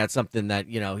looking at something that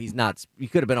he's not. He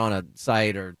could have been on a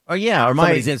site or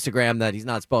somebody's Instagram that he's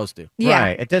not supposed to. Yeah.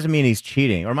 Right. It doesn't mean he's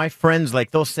cheating. Or my friends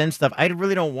they'll send stuff. I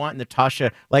really don't want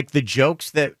Natasha the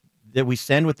jokes that we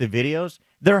send with the videos.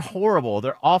 They're horrible.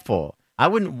 They're awful. I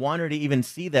wouldn't want her to even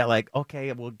see that.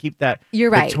 Okay, we'll keep that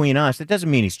between us. It doesn't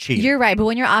mean he's cheating. You're right, but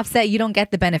when you're Offset, you don't get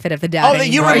the benefit of the doubt. Oh,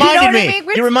 you reminded me. I mean?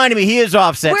 You reminded me. He is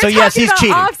Offset. So yes, he's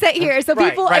cheating. Offset here. So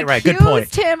people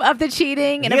accused him of the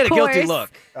cheating, and he had of course, a guilty look.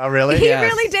 Oh, really? He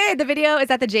really did. The video is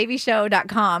at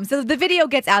thejvshow.com. So the video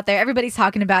gets out there. Everybody's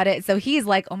talking about it. So he's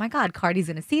like, oh my God, Cardi's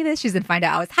going to see this. She's going to find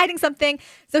out I was hiding something.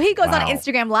 So he goes on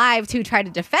Instagram Live to try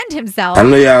to defend himself. I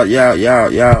know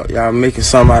y'all making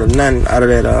something out of nothing out of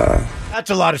that. That's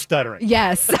a lot of stuttering.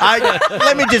 Yes.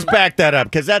 Let me just back that up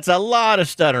because that's a lot of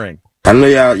stuttering. I know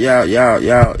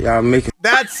y'all making.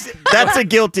 That's a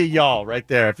guilty y'all right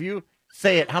there. If you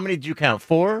say it, how many did you count?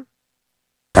 4?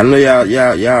 I know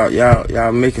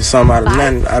y'all making something out of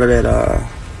nothing out of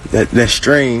that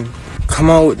stream. Come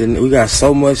on with we got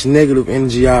so much negative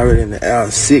energy already in the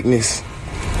air, sickness.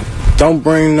 Don't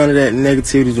bring none of that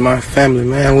negativity to my family,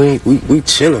 man. We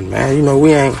chilling, man.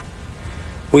 We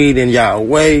ain't in y'all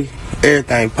way.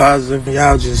 Everything positive.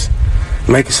 Y'all just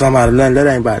making something out of nothing. That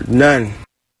ain't about nothing.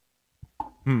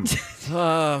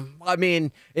 I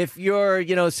mean, if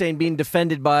you're, saying being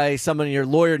defended by someone, your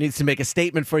lawyer needs to make a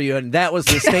statement for you, and that was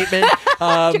the statement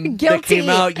that came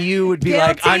out, you would be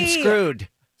like, I'm screwed.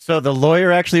 So the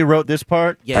lawyer actually wrote this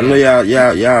part? Yeah. I know y'all.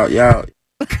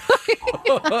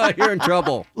 You're in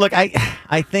trouble. Look,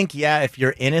 I think, if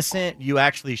you're innocent, you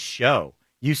actually show.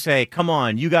 You say, come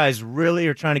on, you guys really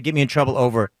are trying to get me in trouble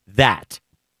over that.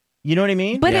 You know what I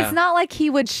mean? But it's not like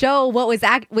he would show what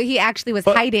he actually was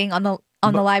hiding on the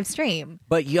live stream.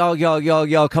 But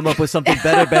y'all come up with something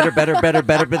better than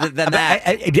that.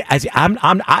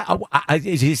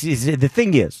 The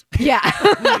thing is. Yeah.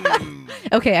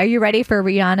 Okay, are you ready for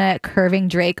Rihanna curving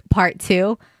Drake part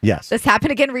 2? Yes. This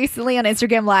happened again recently on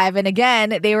Instagram Live. And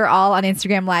again, they were all on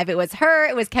Instagram Live. It was her,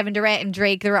 it was Kevin Durant and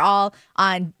Drake. They were all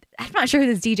on... I'm not sure who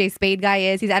this DJ Spade guy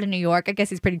is. He's out of New York. I guess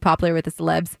he's pretty popular with the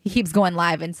celebs. He keeps going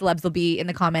live and celebs will be in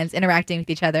the comments interacting with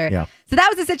each other. Yeah. So that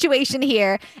was the situation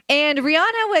here. And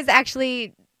Rihanna was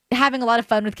actually having a lot of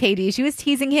fun with KD. She was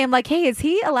teasing him like, hey, is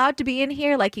he allowed to be in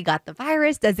here? Like he got the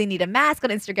virus. Does he need a mask on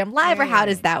Instagram Live or how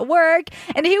does that work?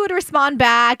 And he would respond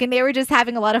back and they were just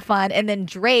having a lot of fun. And then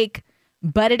Drake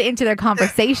butted into their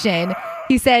conversation.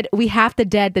 He said, we have to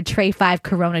dead the Trey 5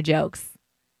 Corona jokes.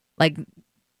 Like...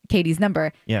 Katie's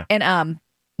number. Yeah. And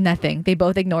nothing. They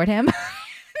both ignored him. Their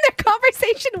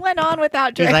conversation went on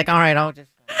without Drake. He's like, all right, I'll just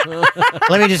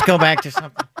let me just go back to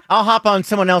something. I'll hop on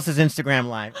someone else's Instagram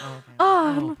Live.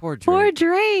 Oh, poor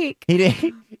Drake. He did.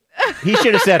 He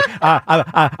should have said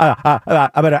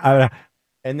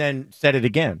and then said it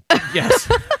again.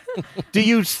 Yes. Do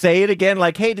you say it again?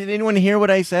 Like, hey, did anyone hear what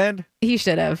I said? He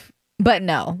should have. But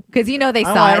no, because they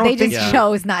saw it. They just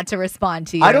chose not to respond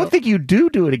to you. I don't think you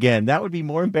do it again. That would be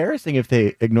more embarrassing if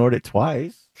they ignored it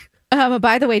twice.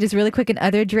 By the way, just really quick, in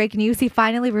other Drake news, he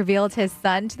finally revealed his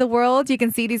son to the world. You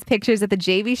can see these pictures at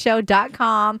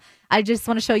thejvshow.com. I just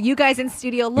want to show you guys in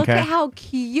studio. Look at how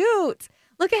cute.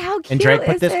 Look at how cute. And Drake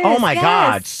put this. Oh my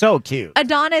God, so cute.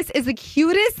 Adonis is the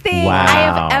cutest thing I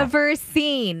have ever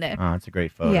seen. Oh, it's a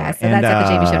great photo. Yeah, so that's at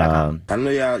thejvshow.com. I know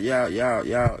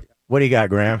y'all. What do you got,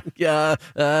 Graham? Dr.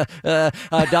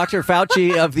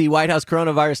 Fauci of the White House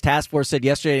Coronavirus Task Force said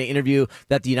yesterday in an interview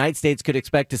that the United States could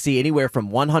expect to see anywhere from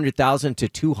 100,000 to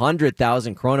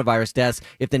 200,000 coronavirus deaths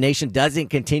if the nation doesn't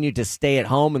continue to stay at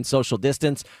home and social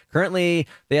distance. Currently,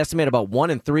 they estimate about 1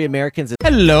 in 3 Americans.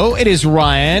 Hello, it is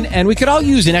Ryan, and we could all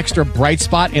use an extra bright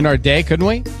spot in our day, couldn't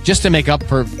we? Just to make up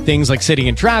for things like sitting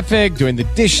in traffic, doing the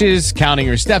dishes, counting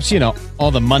your steps,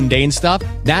 all the mundane stuff.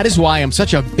 That is why I'm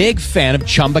such a big fan of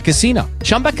Chumba Casino. Casino.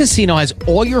 Chumba Casino has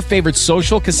all your favorite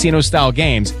social casino-style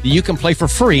games that you can play for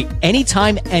free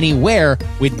anytime, anywhere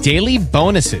with daily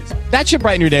bonuses. That should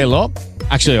brighten your day a little.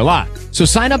 Actually, a lot. So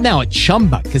sign up now at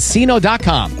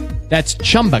ChumbaCasino.com. That's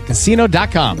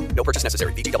ChumbaCasino.com. No purchase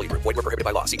necessary. VGW Group. Void where prohibited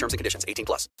by law. See terms and conditions.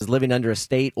 18+. Is living under a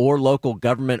state or local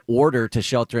government order to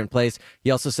shelter in place.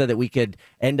 He also said that we could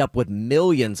end up with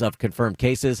millions of confirmed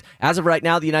cases. As of right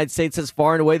now, the United States has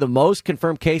far and away the most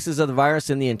confirmed cases of the virus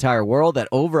in the entire world at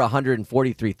over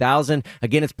 143,000.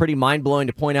 Again, it's pretty mind-blowing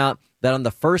to point out that on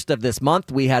the first of this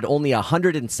month, we had only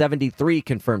 173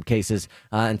 confirmed cases.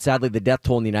 And sadly, the death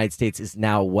toll in the United States is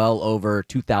now well over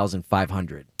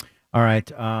 2,500. All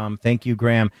right. Thank you,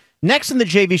 Graham. Next in the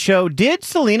JV show, did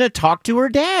Selena talk to her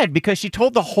dad? Because she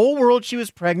told the whole world she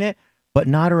was pregnant, but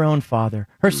not her own father.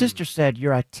 Her sister said,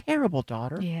 "You're a terrible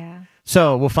daughter." Yeah.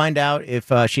 So we'll find out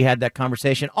if she had that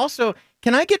conversation. Also,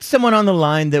 can I get someone on the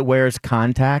line that wears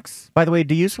contacts? By the way,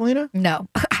 do you, Selena? No,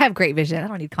 I have great vision. I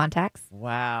don't need contacts.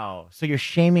 Wow. So you're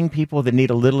shaming people that need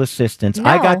a little assistance. No.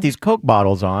 I got these Coke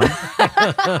bottles on,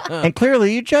 and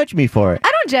clearly you judge me for it.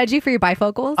 I don't judge you for your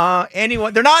bifocals.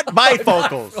 Anyone? They're not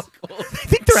bifocals. I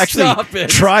think they're actually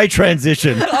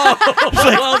tri-transition. Well,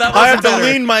 that I have to better.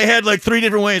 lean my head like 3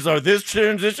 different ways. Oh, this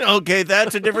transition. Okay,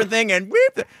 that's a different thing. And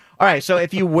whoop. All right. So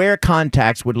if you wear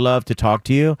contacts, would love to talk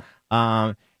to you.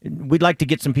 We'd like to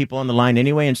get some people on the line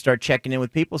anyway and start checking in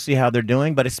with people, see how they're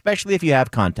doing, but especially if you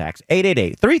have contacts.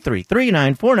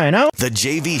 888-333-9490. The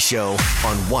JV Show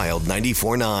on Wild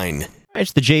 94.9.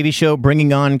 It's the JV Show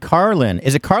bringing on Carlin.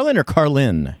 Is it Carlin or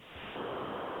Carlin?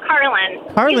 Carlin.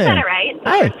 Carlin. You said it right.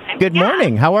 Hi. Good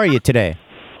morning. How are you today?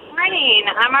 Morning.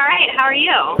 I'm all right. How are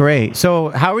you? Great. So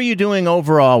how are you doing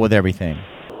overall with everything?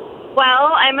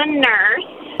 Well, I'm a nurse.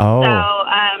 Oh. So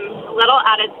a little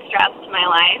added stress to my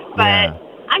life, but Yeah.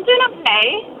 I'm doing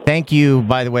okay. Thank you,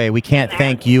 by the way. We can't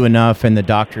thank you enough and the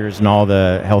doctors and all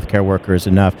the healthcare workers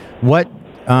enough. What,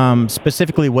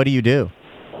 specifically, what do you do?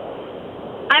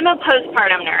 I'm a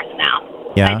postpartum nurse now.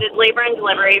 Yeah. I did labor and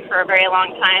delivery for a very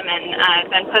long time, and I've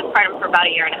been postpartum for about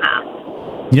a year and a half.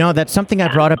 You know, that's something I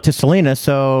brought up to Selena.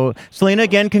 So, Selena,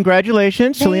 again,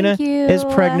 congratulations. Selena you. is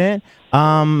pregnant.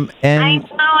 And I know.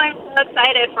 I'm so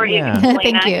excited for Yeah. you. Selena.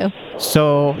 Thank you.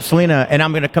 so, Selena, and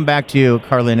I'm going to come back to you,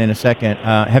 Carlin, in a second.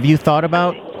 Have you thought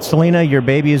about, Selena, your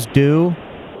baby is due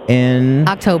in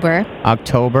October.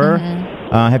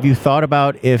 Have you thought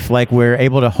about if, like, we're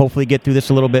able to hopefully get through this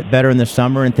a little bit better in the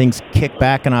summer and things kick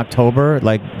back in October,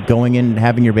 like going in and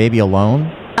having your baby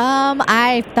alone?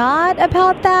 I thought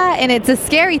about that, and it's a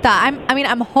scary thought.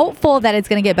 I'm hopeful that it's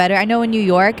going to get better. I know in New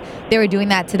York, they were doing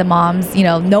that to the moms. You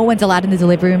know, no one's allowed in the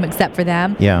delivery room except for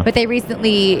them. Yeah. But they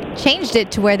recently changed it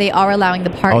to where they are allowing the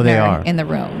partner in the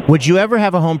room. Would you ever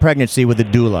have a home pregnancy with a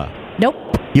doula? Nope.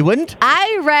 You wouldn't?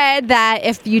 I read that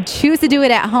if you choose to do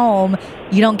it at home,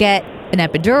 you don't get an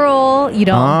epidural, you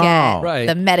don't get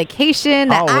the medication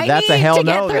that I that's need a hell to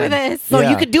get no through then. this. So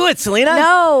you could do it, Selena.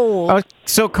 No.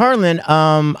 So, Carlin,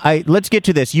 let's get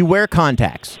to this. You wear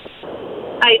contacts.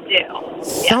 I do.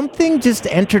 Something just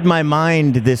entered my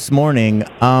mind this morning.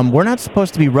 We're not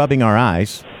supposed to be rubbing our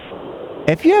eyes.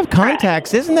 If you have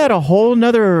contacts, isn't that a whole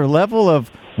nother level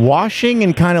of washing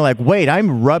and kind of like, wait,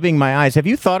 I'm rubbing my eyes. Have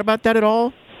you thought about that at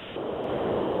all?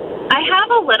 I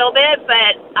have a little bit,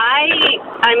 but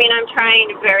I'm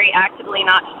trying very actively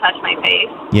not to touch my face.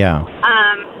 Yeah.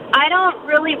 I don't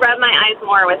really rub my eyes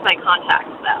more with my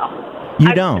contacts, though.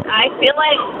 You don't? I feel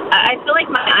like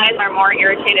my eyes are more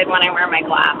irritated when I wear my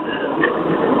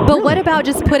glasses. But what about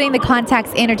just putting the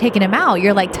contacts in or taking them out?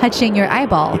 You're like touching your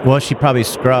eyeball. Well, she probably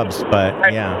scrubs, but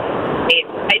yeah.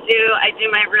 I do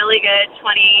my really good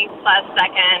 20+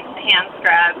 second hand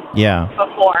scrub Yeah.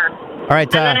 before. All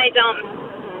right. And then I don't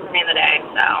during the day,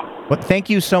 so. Well, thank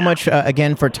you so much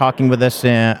again for talking with us.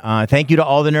 Thank you to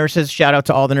all the nurses. Shout out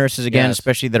to all the nurses again,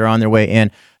 especially that are on their way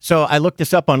in. So I looked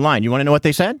this up online. You want to know what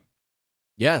they said?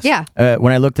 Yes. Yeah.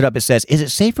 When I looked it up, it says, is it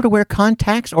safer to wear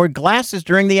contacts or glasses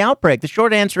during the outbreak? The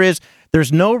short answer is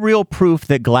there's no real proof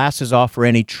that glasses offer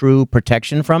any true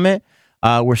protection from it.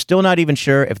 We're still not even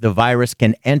sure if the virus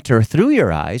can enter through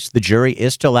your eyes. The jury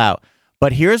is still out.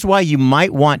 But here's why you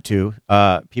might want to,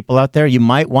 people out there, you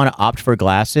might want to opt for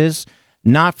glasses.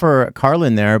 Not for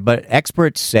Carlin there, but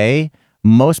experts say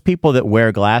most people that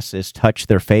wear glasses touch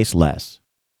their face less.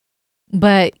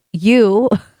 But you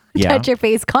touch your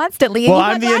face constantly. And Well, you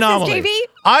I'm got the glasses, anomaly. JV?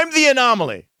 I'm the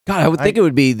anomaly. God, I would think it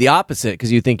would be the opposite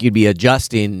because you think you'd be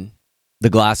adjusting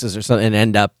the glasses or something and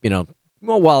end up,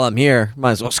 well, while I'm here,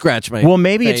 might as well scratch my Well,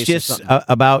 maybe it's face or just something.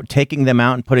 about taking them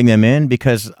out and putting them in,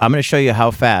 because I'm going to show you how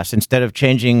fast. Instead of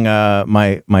changing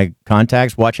my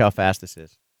contacts, watch how fast this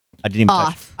is. I didn't even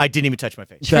off. I didn't even touch my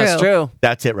face. True. That's true.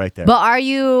 That's it right there. But are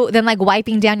you then like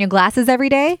wiping down your glasses every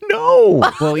day? No.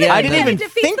 Well, yeah, I didn't even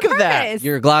think of that.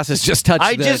 Your glasses just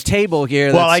touched the table here.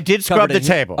 Well, that's I did scrub covered the in-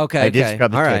 table. Okay, I did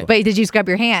scrub the all table. right. But did you scrub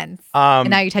your hands? And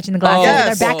now you're touching the glasses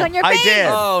and they're back on your face. I did.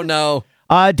 Oh, no.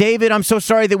 David, I'm so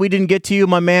sorry that we didn't get to you,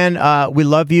 my man. We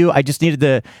love you. I just needed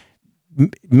to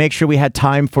make sure we had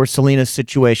time for Selena's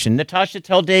situation. Natasha,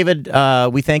 tell David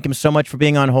we thank him so much for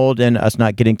being on hold and us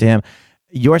not getting to him.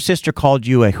 Your sister called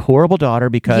you a horrible daughter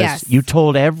because you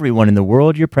told everyone in the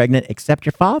world you're pregnant except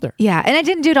your father. Yeah, and I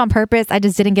didn't do it on purpose. I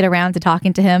just didn't get around to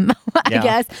talking to him, I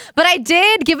guess. But I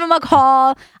did give him a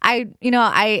call.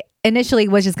 I initially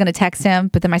was just going to text him,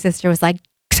 but then my sister was like,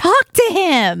 talk to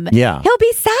him. Yeah. He'll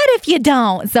be sad if you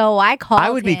don't. So I called I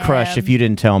would be him. crushed if you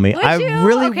didn't tell me. Would I you?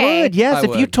 really Okay. would. Yes, I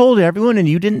if you would. told everyone and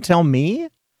you didn't tell me,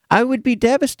 I would be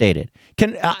devastated.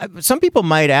 Can some people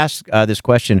might ask this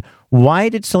question, why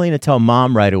did Selena tell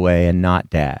mom right away and not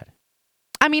dad?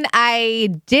 I mean, I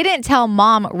didn't tell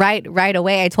mom right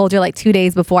away. I told her like 2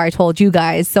 days before I told you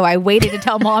guys. So I waited to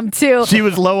tell mom too. She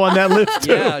was low on that list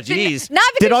too. Yeah, jeez. Not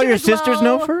because Did all she your was sisters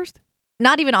low. know first?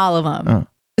 Not even all of them. Oh.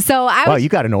 So I Wow, was you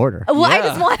got an order. Well, I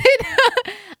just wanted,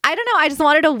 I don't know. I just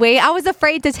wanted to wait. I was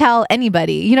afraid to tell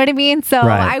anybody. You know what I mean? So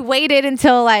Right. I waited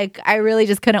until like, I really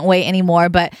just couldn't wait anymore.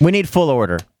 But We need full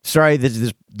order. Sorry,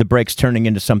 the break's turning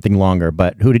into something longer,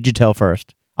 but who did you tell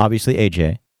first? Obviously,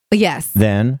 AJ. yes,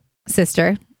 Then,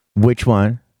 sister, which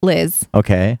one? Liz,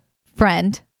 Okay.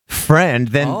 friend. Friend.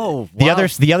 Then Oh, the wow.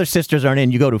 other sisters aren't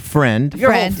in. You go to friend. Your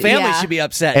Friend, whole family yeah. should be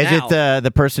upset Is now. it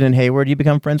the person in Hayward you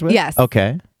become friends with? Yes.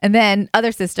 Okay. And then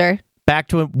other sister. Back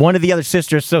to one of the other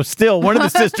sisters. So still, one of the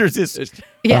sisters is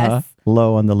Yes.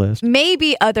 low on the list.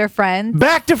 Maybe other friends.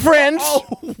 Back to friends.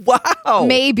 Oh, wow.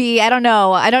 Maybe. I don't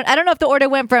know. I don't know if the order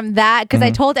went from that because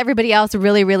I told everybody else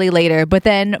really, really later. But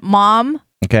then mom,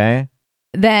 Okay.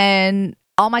 then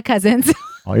all my cousins.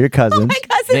 All your cousins. my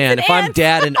cousins Man, and if I'm aunts.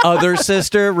 dad and other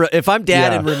sister, if I'm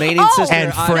dad Yeah. and remaining Oh, sister,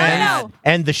 And I'm friends. mad.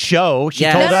 And the show. She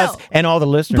Yes. told No, us no. and all the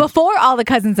listeners. Before all the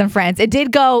cousins and friends, it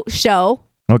did go show,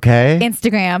 Okay.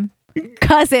 Instagram,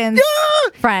 cousins,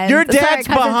 friends. Your Sorry, dad's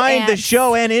cousins, behind the aunts.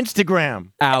 show and Instagram.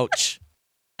 Ouch.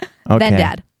 Okay. Then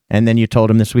dad. And then you told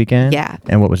him this weekend? Yeah.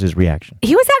 And what was his reaction?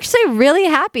 He was actually really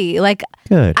happy. Like,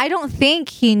 Good. I don't think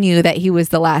he knew that he was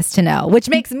the last to know, which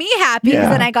makes me happy because Yeah.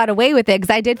 then I got away with it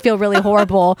because I did feel really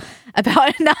horrible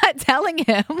about not telling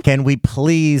him. Can we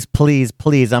please,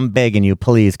 I'm begging you,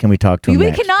 please, can we talk to him We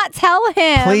next? cannot tell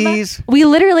him. Please? We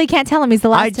literally can't tell him he's the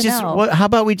last to know. how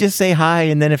about we just say hi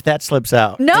and then if that slips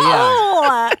out?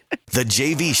 No! The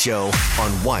JV Show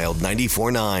on Wild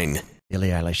 94.9. Billie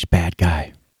Eilish, bad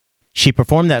guy. She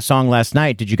performed that song last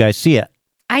night. Did you guys see it?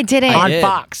 I didn't. On did.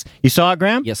 Fox. You saw it,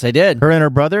 Graham? Yes, I did. Her and her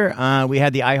brother. We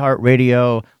had the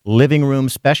iHeartRadio living room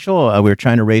special. We were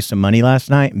trying to raise some money last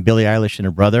night. And Billie Eilish and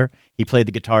her brother. He played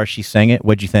the guitar. She sang it.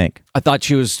 What'd you think? I thought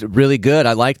she was really good.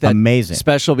 I liked that. Amazing.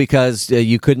 Special because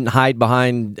you couldn't hide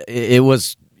behind. It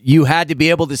was, you had to be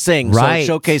able to sing. Right.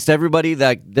 So it showcased everybody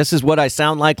that this is what I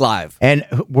sound like live. And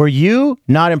were you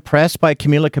not impressed by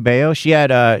Camila Cabello? She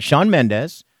had Shawn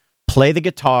Mendes play the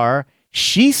guitar.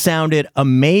 She sounded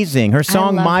amazing. Her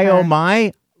song, love My her. Oh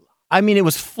My, I mean, it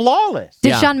was flawless.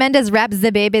 Did Shawn Mendes rap the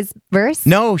baby's verse?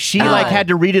 No, she had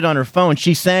to read it on her phone.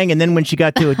 She sang, and then when she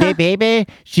got to "Hey Baby,"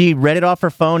 she read it off her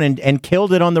phone and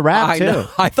killed it on the rap I too. know.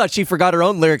 I thought she forgot her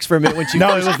own lyrics for a minute when she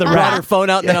No, it was the brought rap. her phone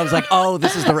out, and then I was like, oh,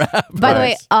 this is the rap. By the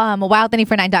way,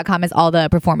 wild94.9.com is all the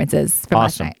performances from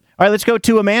last Awesome. night. All right, let's go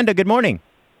to Amanda. Good morning.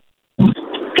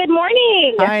 Good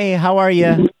morning. Hi, how are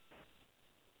you?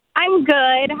 I'm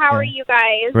good. How are you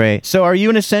guys? Great. So, are you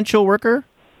an essential worker?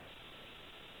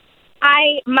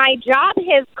 My job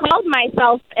has called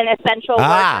myself an essential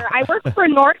worker. I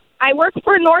work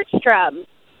for Nordstrom.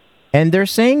 And they're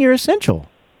saying you're essential.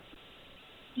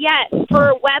 Yes,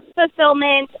 for web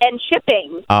fulfillment and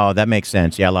shipping. Oh, that makes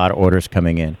sense. Yeah, a lot of orders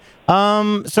coming in.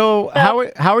 So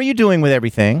how are you doing with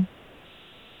everything?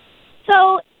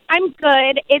 So I'm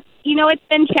good. It's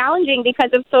been challenging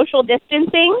because of social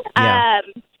distancing. Yeah.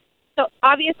 So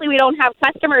obviously we don't have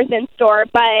customers in store,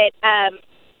 but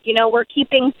we're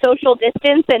keeping social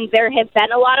distance, and there has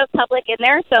been a lot of public in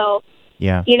there. So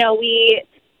Yeah.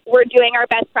 we're doing our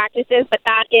best practices, but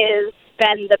that has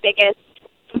been the biggest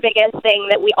thing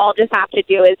that we all just have to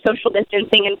do is social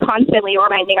distancing and constantly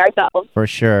reminding ourselves. For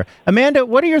sure. Amanda,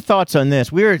 what are your thoughts on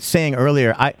this? We were saying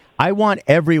earlier, I want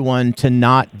everyone to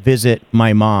not visit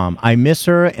my mom. I miss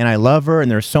her and I love her,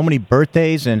 and there's so many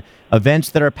birthdays and events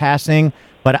that are passing,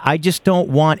 but I just don't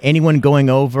want anyone going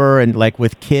over and like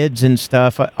with kids and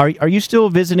stuff. Are you still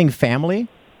visiting family,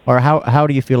 or how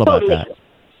do you feel about Totally. that?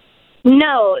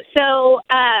 No. So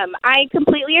I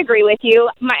completely agree with you.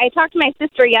 I talked to my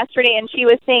sister yesterday, and she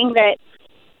was saying that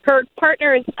her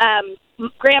partner's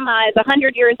grandma is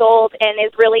 100 years old and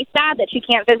is really sad that she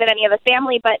can't visit any of the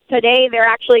family. But today they're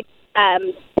actually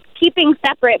keeping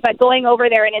separate, but going over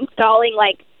there and installing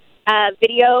like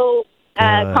video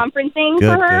conferencing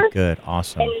for her. Good.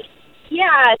 Awesome. And,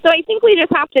 yeah, so I think we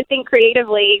just have to think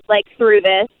creatively, like, through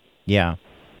this. Yeah.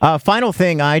 Final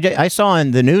thing, I saw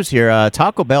in the news here,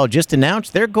 Taco Bell just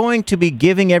announced they're going to be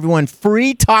giving everyone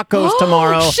free tacos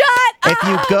tomorrow. Shut up! If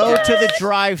you go to the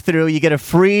drive-thru, you get a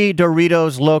free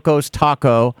Doritos Locos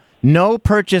taco. No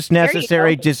purchase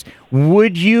necessary. Just,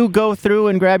 would you go through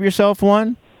and grab yourself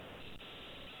one?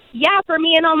 Yeah, for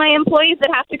me and all my employees that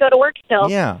have to go to work still.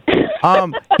 Yeah.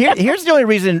 Here's the only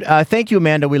reason. Thank you,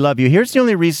 Amanda. We love you. Here's the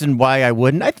only reason why I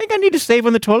wouldn't. I think I need to save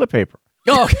on the toilet paper.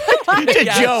 Oh, It's a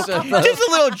joke. Just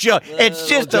a little joke. It's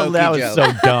just that was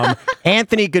so dumb.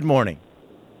 Anthony, good morning.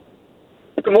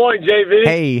 Good morning, JV.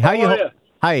 Hey, how you?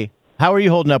 Hi. How are you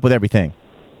holding up with everything?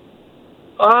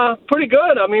 Pretty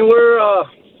good. I mean,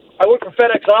 I work for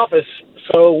FedEx office,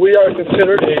 so we are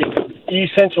considered a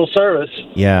essential service.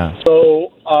 Yeah.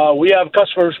 So we have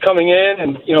customers coming in,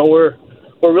 and we're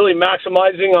really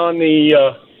maximizing on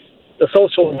the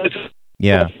social distance.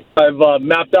 Yeah. I've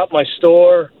mapped out my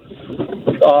store.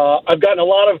 I've gotten a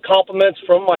lot of compliments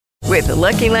from my. With the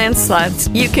Lucky Land Slots,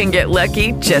 you can get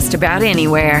lucky just about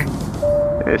anywhere.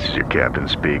 This is your captain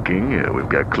speaking. We've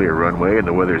got clear runway and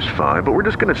the weather's fine, but we're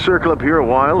just going to circle up here a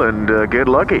while and get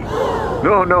lucky.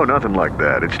 No, nothing like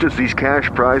that. It's just these cash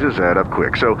prizes add up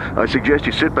quick. So I suggest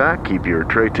you sit back, keep your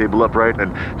tray table upright,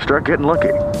 and start getting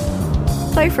lucky.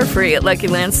 Play for free at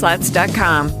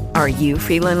LuckyLandSlots.com. Are you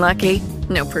feeling lucky?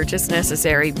 No purchase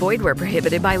necessary. Void where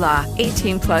prohibited by law.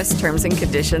 18+ terms and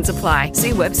conditions apply.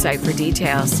 See website for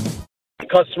details.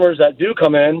 Customers that do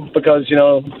come in because,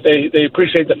 they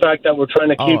appreciate the fact that we're trying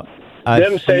to keep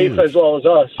them safe as well as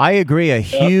us. I agree. A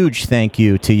huge thank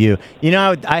you to you.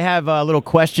 I have little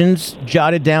questions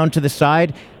jotted down to the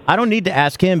side. I don't need to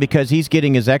ask him because he's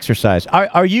getting his exercise.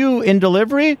 Are you in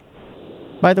delivery,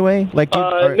 by the way?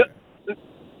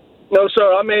 No,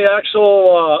 sir. I'm a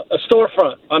actual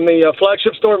storefront. I'm the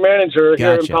flagship store manager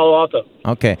here in Palo Alto.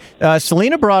 Okay.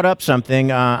 Selena brought up something.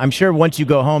 I'm sure once you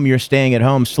go home, you're staying at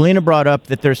home. Selena brought up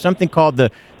that there's something called the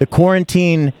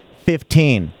quarantine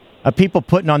 15. People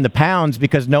putting on the pounds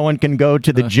because no one can go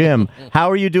to the gym. How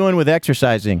are you doing with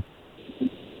exercising?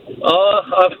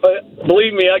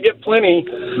 Believe me, I get plenty.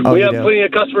 We have plenty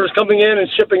of customers coming in and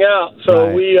shipping out.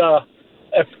 So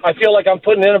I feel like I'm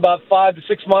putting in about 5 to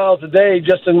 6 miles a day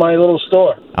just in my little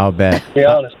store. I'll bet. To be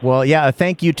honest. Well, yeah,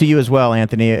 thank you to you as well,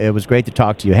 Anthony. It was great to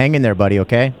talk to you. Hang in there, buddy,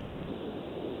 okay?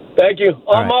 Thank you.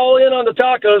 I'm all in on the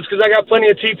tacos because I got plenty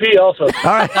of TP also.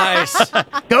 All right. Nice.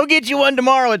 Go get you one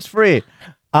tomorrow. It's free.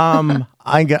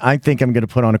 I think I'm going to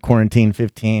put on a quarantine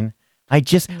 15. I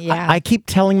keep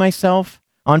telling myself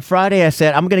on Friday, I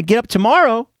said, I'm going to get up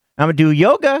tomorrow. I'm going to do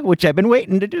yoga, which I've been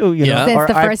waiting to do. Since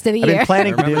the first of the year. I've been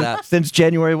planning to do since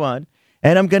January 1.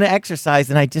 And I'm going to exercise,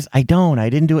 and I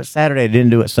didn't do it Saturday. I didn't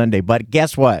do it Sunday. But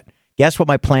guess what? Guess what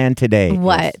my plan today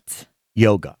is?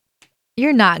 Yoga.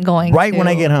 You're not going right when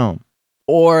I get home.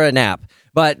 Or a nap.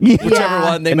 But whichever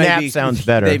one they may be. Sounds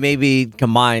better. They may be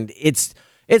combined.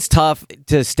 It's tough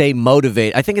to stay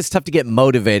motivated. I think it's tough to get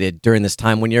motivated during this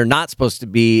time when you're not supposed to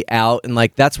be out. And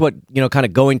that's what, kind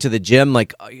of going to the gym,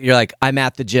 you're like, I'm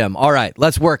at the gym. All right,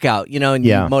 let's work out, and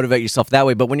you motivate yourself that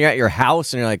way. But when you're at your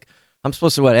house and you're like, I'm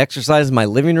supposed to exercise in my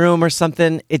living room or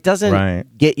something, it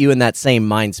doesn't get you in that same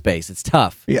mind space. It's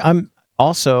tough. Yeah, I'm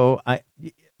also,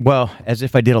 as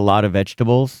if I did a lot of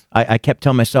vegetables, I kept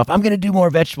telling myself, I'm going to do more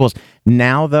vegetables.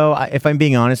 Now, though, if I'm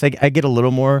being honest, I get a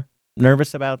little more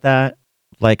nervous about that.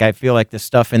 I feel like the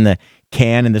stuff in the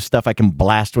can and the stuff I can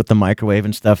blast with the microwave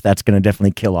and stuff, that's going to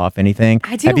definitely kill off anything.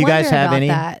 I do wonder about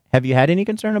that. Have you had any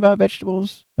concern about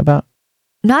vegetables?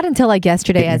 Not until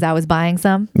yesterday as I was buying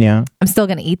some. Yeah. I'm still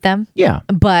going to eat them. Yeah.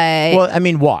 But... Well, I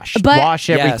mean, wash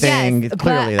everything. Yes,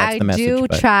 clearly, that's the message. I do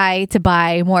try to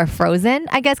buy more frozen,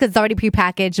 I guess, because it's already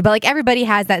prepackaged. But everybody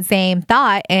has that same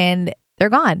thought and they're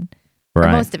gone.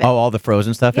 Right. Most of it. Oh, all the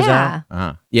frozen stuff is out?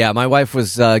 Uh-huh. Yeah, my wife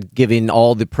was giving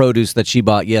all the produce that she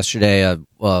bought yesterday a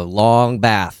long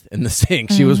bath in the sink.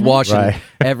 She was washing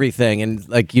everything. And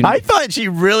I thought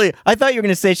you were going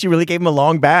to say she really gave him a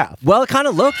long bath. Well, it kind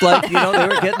of looked like, they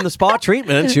were getting the spa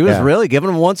treatment and she was really giving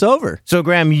them once over. So,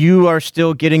 Graham, you are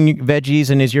still getting veggies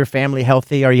and is your family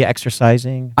healthy? Are you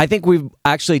exercising? I think we've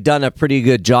actually done a pretty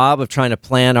good job of trying to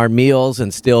plan our meals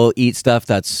and still eat stuff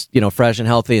that's, fresh and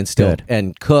healthy and still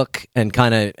and cook and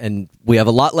and we have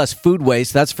a lot less food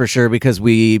waste. that's for sure, because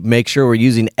we make sure we're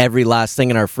using every last thing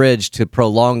in our fridge to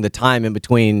prolong the time in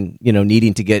between,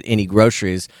 needing to get any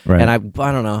groceries. Right. And I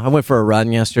don't know. I went for a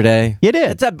run yesterday. You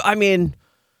did?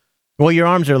 Well, your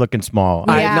arms are looking small.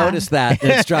 I noticed that.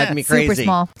 And it's driving me crazy. Super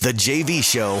small. The JV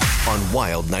Show on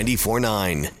Wild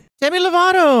 94.9. Demi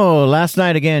Lovato. Last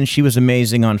night, again, she was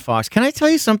amazing on Fox. Can I tell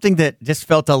you something that just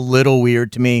felt a little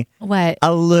weird to me? What?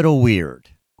 A little weird.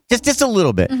 Just a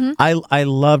little bit. Mhm. I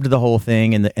loved the whole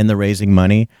thing and the raising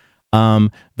money.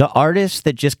 The artist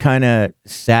that just kind of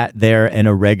sat there in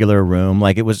a regular room,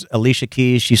 like it was Alicia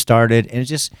Keys, she started, and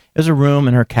it was a room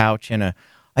and her couch and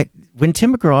when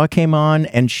Tim McGraw came on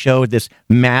and showed this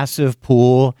massive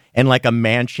pool and like a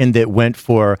mansion that went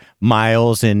for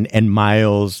miles and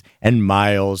miles and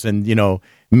miles and,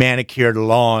 manicured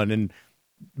lawn and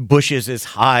bushes as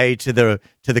high to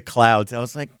the clouds, I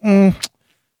was like,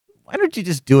 why don't you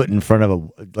just do it in front of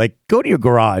go to your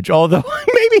garage? Although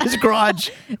maybe his garage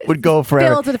would go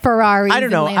forever. Filled with Ferraris. I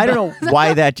don't know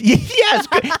why that. Yes,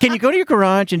 can you go to your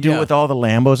garage and do it with all the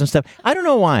Lambos and stuff? I don't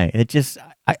know why. It just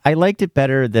I liked it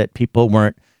better that people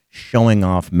weren't showing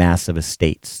off massive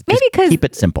estates. Maybe because keep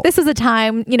it simple. This is a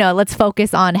time, let's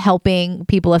focus on helping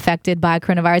people affected by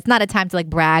coronavirus. Not a time to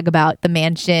brag about the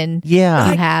mansion you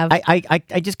have.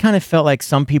 I just kind of felt like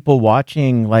some people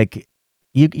watching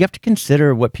You have to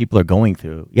consider what people are going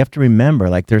through. You have to remember,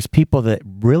 there's people that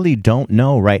really don't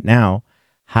know right now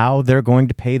how they're going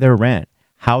to pay their rent,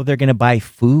 how they're going to buy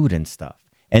food and stuff.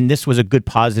 And this was a good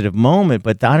positive moment,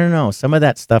 but I don't know. Some of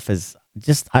that stuff is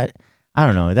just, I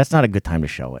don't know. That's not a good time to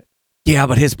show it. Yeah,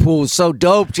 but his pool was so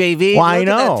dope, JV. Well, I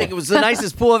know. That thing. It was the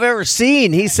nicest pool I've ever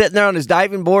seen. He's sitting there on his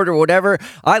diving board or whatever.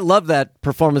 I love that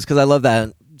performance because I love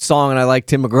that song and I like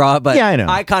Tim McGraw, but yeah, I know.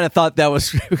 I kind of thought that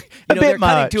was they're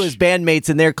cutting to his bandmates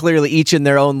and they're clearly each in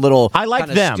their own little I like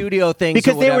them studio things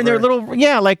because they were in their little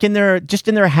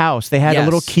in their house. They had a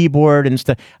little keyboard and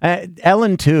stuff.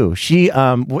 Ellen too. She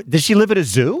does she live at a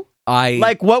zoo?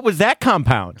 What was that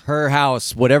compound? Her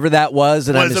house, whatever that was,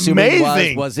 and I'm assuming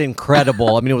amazing. was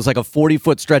incredible. I mean, it was like a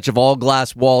 40-foot stretch of all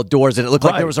glass wall doors, and it looked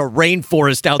like there was a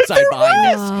rainforest outside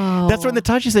behind us. That's what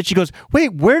Natasha said. She goes,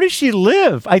 wait, where does she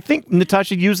live? I think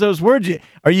Natasha used those words.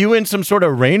 Are you in some sort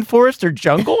of rainforest or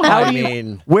jungle?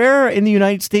 Where in the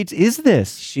United States is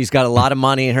this? She's got a lot of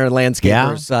money, and her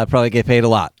landscapers probably get paid a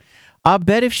lot. I'll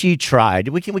bet if she tried,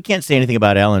 we can't say anything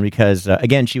about Ellen because,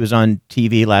 again, she was on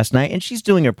TV last night and she's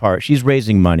doing her part. She's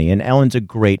raising money and Ellen's a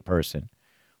great person.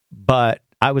 But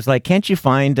I was like, can't you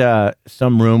find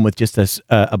some room with just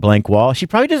a blank wall? She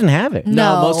probably doesn't have it.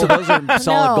 No, most of those are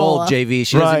solid gold, JV.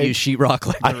 She doesn't use sheetrock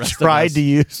like the rest of us. I tried to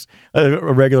use a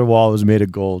regular wall that was made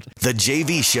of gold. The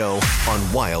JV Show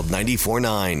on Wild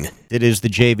 94.9. It is the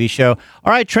JV Show.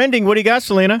 All right, trending. What do you got,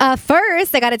 Selena?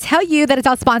 First, I got to tell you that it's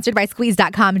all sponsored by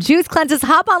Squeeze.com. Juice cleanses.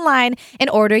 Hop online and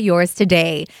order yours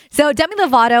today. So Demi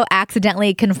Lovato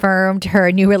accidentally confirmed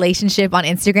her new relationship on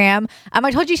Instagram.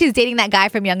 I told you she's dating that guy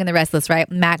from Young and the Restless, right?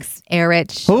 Max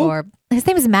Erich. Who? Or his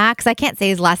name is Max. I can't say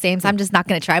his last name, so I'm just not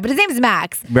going to try. But his name is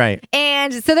Max. Right.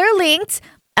 And so they're linked.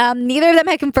 Neither of them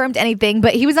had confirmed anything,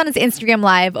 but he was on his Instagram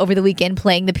Live over the weekend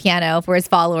playing the piano for his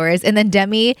followers. And then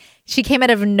Demi, she came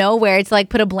out of nowhere to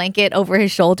put a blanket over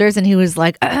his shoulders, and he was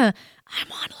like, I'm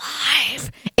on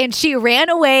live. And she ran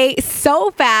away so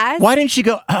fast. Why didn't she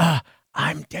go,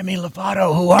 I'm Demi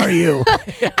Lovato. Who are you?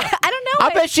 I don't know. I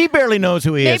bet she barely knows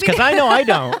who he is because I know I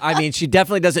don't. I mean, she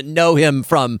definitely doesn't know him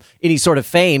from any sort of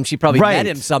fame. She probably met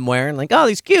him somewhere and oh,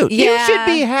 he's cute. Yeah. You should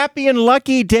be happy and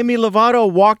lucky Demi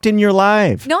Lovato walked in your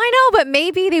life. No, I know, but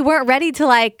maybe they weren't ready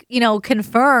to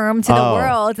confirm to the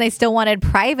world. And they still wanted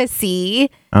privacy,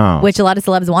 which a lot of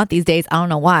celebs want these days. I don't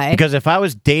know why. Because if I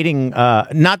was dating,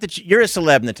 not that you're a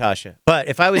celeb, Natasha, but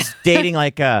if I was dating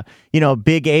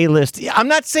big A-list, I'm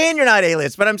not saying you're not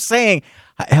A-list, but I'm saying,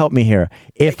 help me here.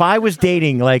 If I was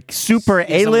dating super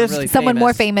A-list, really someone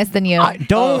more famous than you.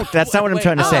 That's not what I'm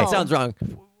trying to say. That sounds wrong.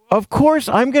 Of course,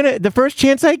 the first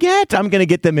chance I get, I'm going to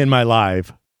get them in my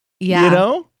live.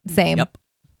 Yeah. Same. Yep.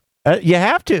 You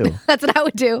have to. That's what I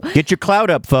would do. Get your clout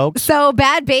up, folks. So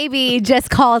Bad Baby just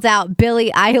called out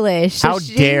Billie Eilish. How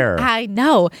dare. I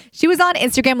know. She was on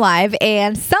Instagram Live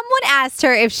and someone asked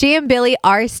her if she and Billie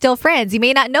are still friends. You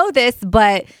may not know this,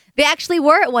 but they actually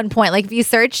were at one point. If you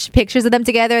search pictures of them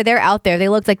together, they're out there. They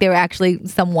looked like they were actually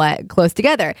somewhat close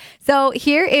together. So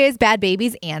here is Bad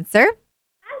Baby's answer.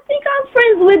 I think I'm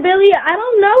friends with Billie. I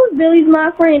don't know if Billie's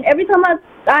my friend. Every time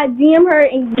I DM her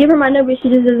and give her my number, she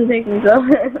just doesn't text me. So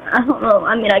I don't know.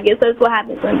 I guess that's what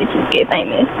happens when bitches get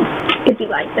famous. It be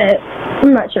like that.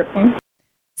 I'm not sure.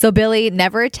 So Billy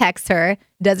never texts her,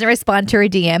 doesn't respond to her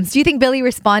DMs. Do you think Billy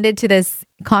responded to this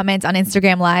comment on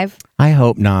Instagram Live? I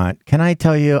hope not. Can I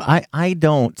tell you, I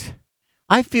don't.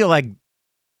 I feel like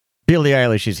Billie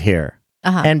Eilish is here.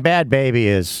 And Bad Baby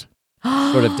is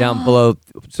sort of down below,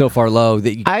 so far low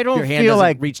that I don't your hand feel doesn't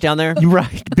like reach down there.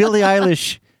 Right. Billie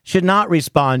Eilish should not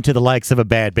respond to the likes of a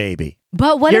Bad Baby.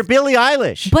 But what You're if Billie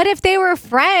Eilish? But if they were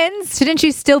friends, shouldn't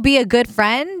you still be a good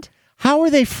friend? How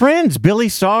are they friends? Billy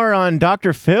saw her on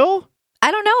Dr. Phil? I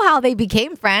don't know how they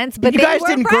became friends, but you they guys were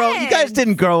didn't friends. grow. You guys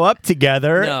didn't grow up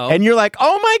together, No. and you're like,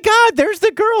 "Oh my God, there's the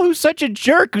girl who's such a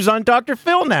jerk who's on Dr.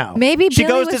 Phil now." Maybe she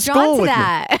Billy goes was to drawn school to with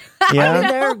that. me. Yeah,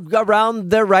 I mean,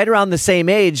 they're right around the same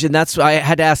age, and that's why I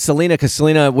had to ask Selena, because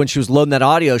Selena, when she was loading that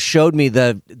audio, showed me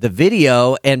the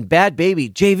video. And Bad Baby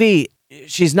JV,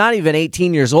 she's not even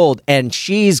 18 years old, and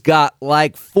she's got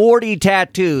like 40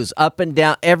 tattoos up and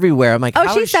down everywhere. I'm like, Oh,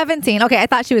 how she's is she- 17. Okay, I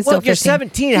thought she was Well, still if you're 15.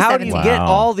 17, She's how do you 17. get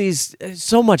all these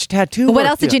so much tattoo? What work?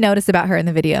 else did you notice about her in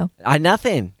the video?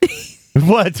 Nothing.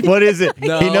 What is it?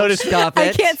 No, he noticed. Stop I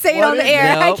it. can't say it What on the is-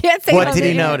 air. I Nope. can't say What it on did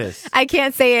the he air. notice? I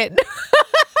can't say it.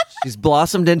 She's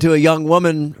blossomed into a young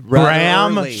woman. rather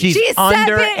Graham, early. she's She's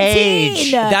underage.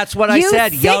 17. That's what I You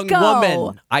said, young sicko.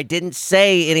 woman. I didn't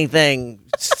say anything.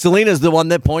 Selena's the one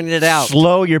that pointed it out.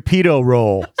 Slow your pedo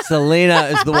roll. Selena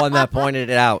is the one that pointed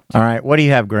it out. All right, what do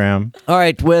you have, Graham? All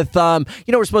right, with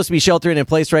we're supposed to be sheltering in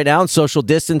place right now and social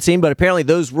distancing, but apparently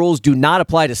those rules do not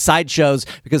apply to sideshows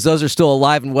because those are still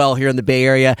alive and well here in the Bay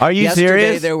Area. Are you Yesterday,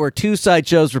 serious? There were 2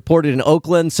 sideshows reported in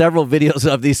Oakland. Several videos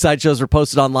of these sideshows were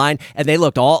posted online, and they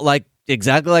looked all like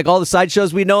exactly like all the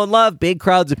sideshows we know and love. Big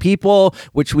crowds of people,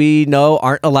 which we know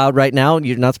aren't allowed right now.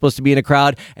 You're not supposed to be in a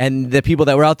crowd. And the people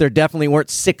that were out there definitely weren't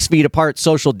 6 feet apart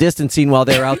social distancing while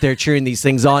they were out there cheering these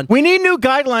things on. We need new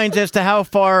guidelines as to how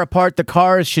far apart the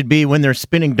cars should be when they're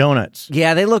spinning donuts.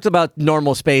 Yeah, they looked about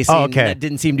normal spacing. Oh, okay. That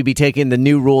didn't seem to be taking the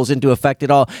new rules into effect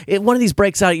at all. If one of these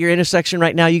breaks out at your intersection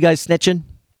right now, you guys snitching?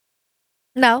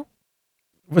 No.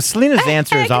 Well, Selena's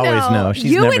answer is Heck always no. She's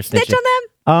you never would snitch snitching. on them?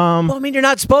 Well, I mean, you're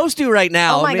not supposed to right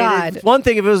now. Oh, my I mean, God. It's one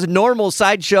thing if it was a normal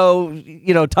sideshow,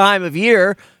 time of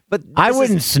year, but I this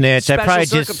wouldn't is snitch. I'd special probably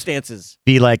circumstances. just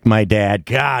be like my dad.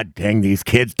 God dang, these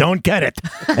kids don't get it.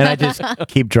 And I just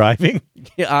keep driving.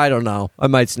 Yeah, I don't know. I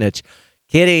might snitch.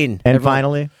 Kidding. And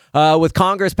finally, with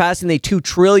Congress passing the $2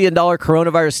 trillion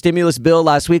coronavirus stimulus bill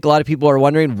last week, a lot of people are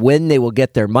wondering when they will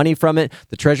get their money from it.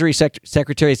 The Treasury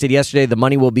Secretary said yesterday the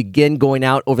money will begin going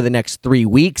out over the next 3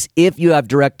 weeks if you have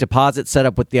direct deposit set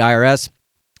up with the IRS.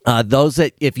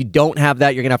 If you don't have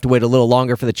that, you're going to have to wait a little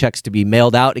longer for the checks to be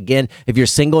mailed out. Again, if you're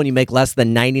single and you make less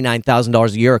than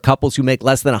 $99,000 a year, or couples who make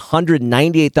less than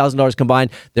 $198,000 combined,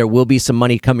 there will be some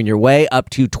money coming your way, up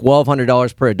to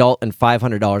 $1,200 per adult and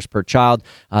 $500 per child.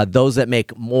 Those that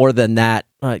make more than that,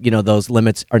 those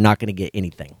limits are not going to get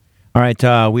anything. all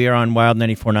right, we are on Wild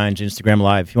 94.9's Instagram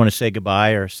Live. If you want to say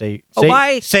goodbye or say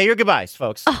bye. Say your goodbyes,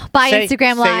 folks. Oh, bye,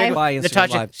 Instagram Live. Goodbye, Instagram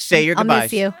Natasha, Live. say your I'll goodbyes.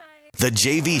 miss you. The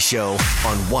JV Show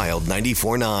on Wild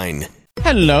 94.9.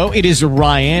 Hello, it is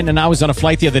Ryan, and I was on a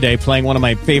flight the other day playing one of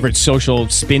my favorite social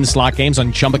spin slot games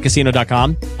on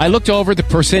ChumbaCasino.com. I looked over at the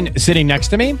person sitting next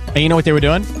to me, and you know what they were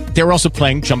doing? They were also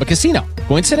playing Chumba Casino.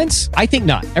 Coincidence? I think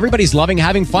not. Everybody's loving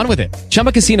having fun with it.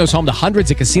 Chumba Casino is home to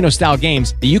hundreds of casino-style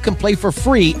games that you can play for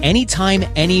free anytime,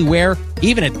 anywhere,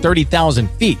 even at 30,000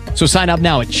 feet. So sign up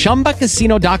now at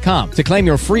ChumbaCasino.com to claim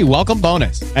your free welcome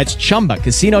bonus. That's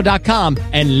ChumbaCasino.com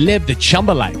and live the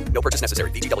Chumba life. No purchase necessary.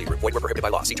 VGW Group. Void where prohibited by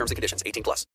law. See terms and conditions. 18+.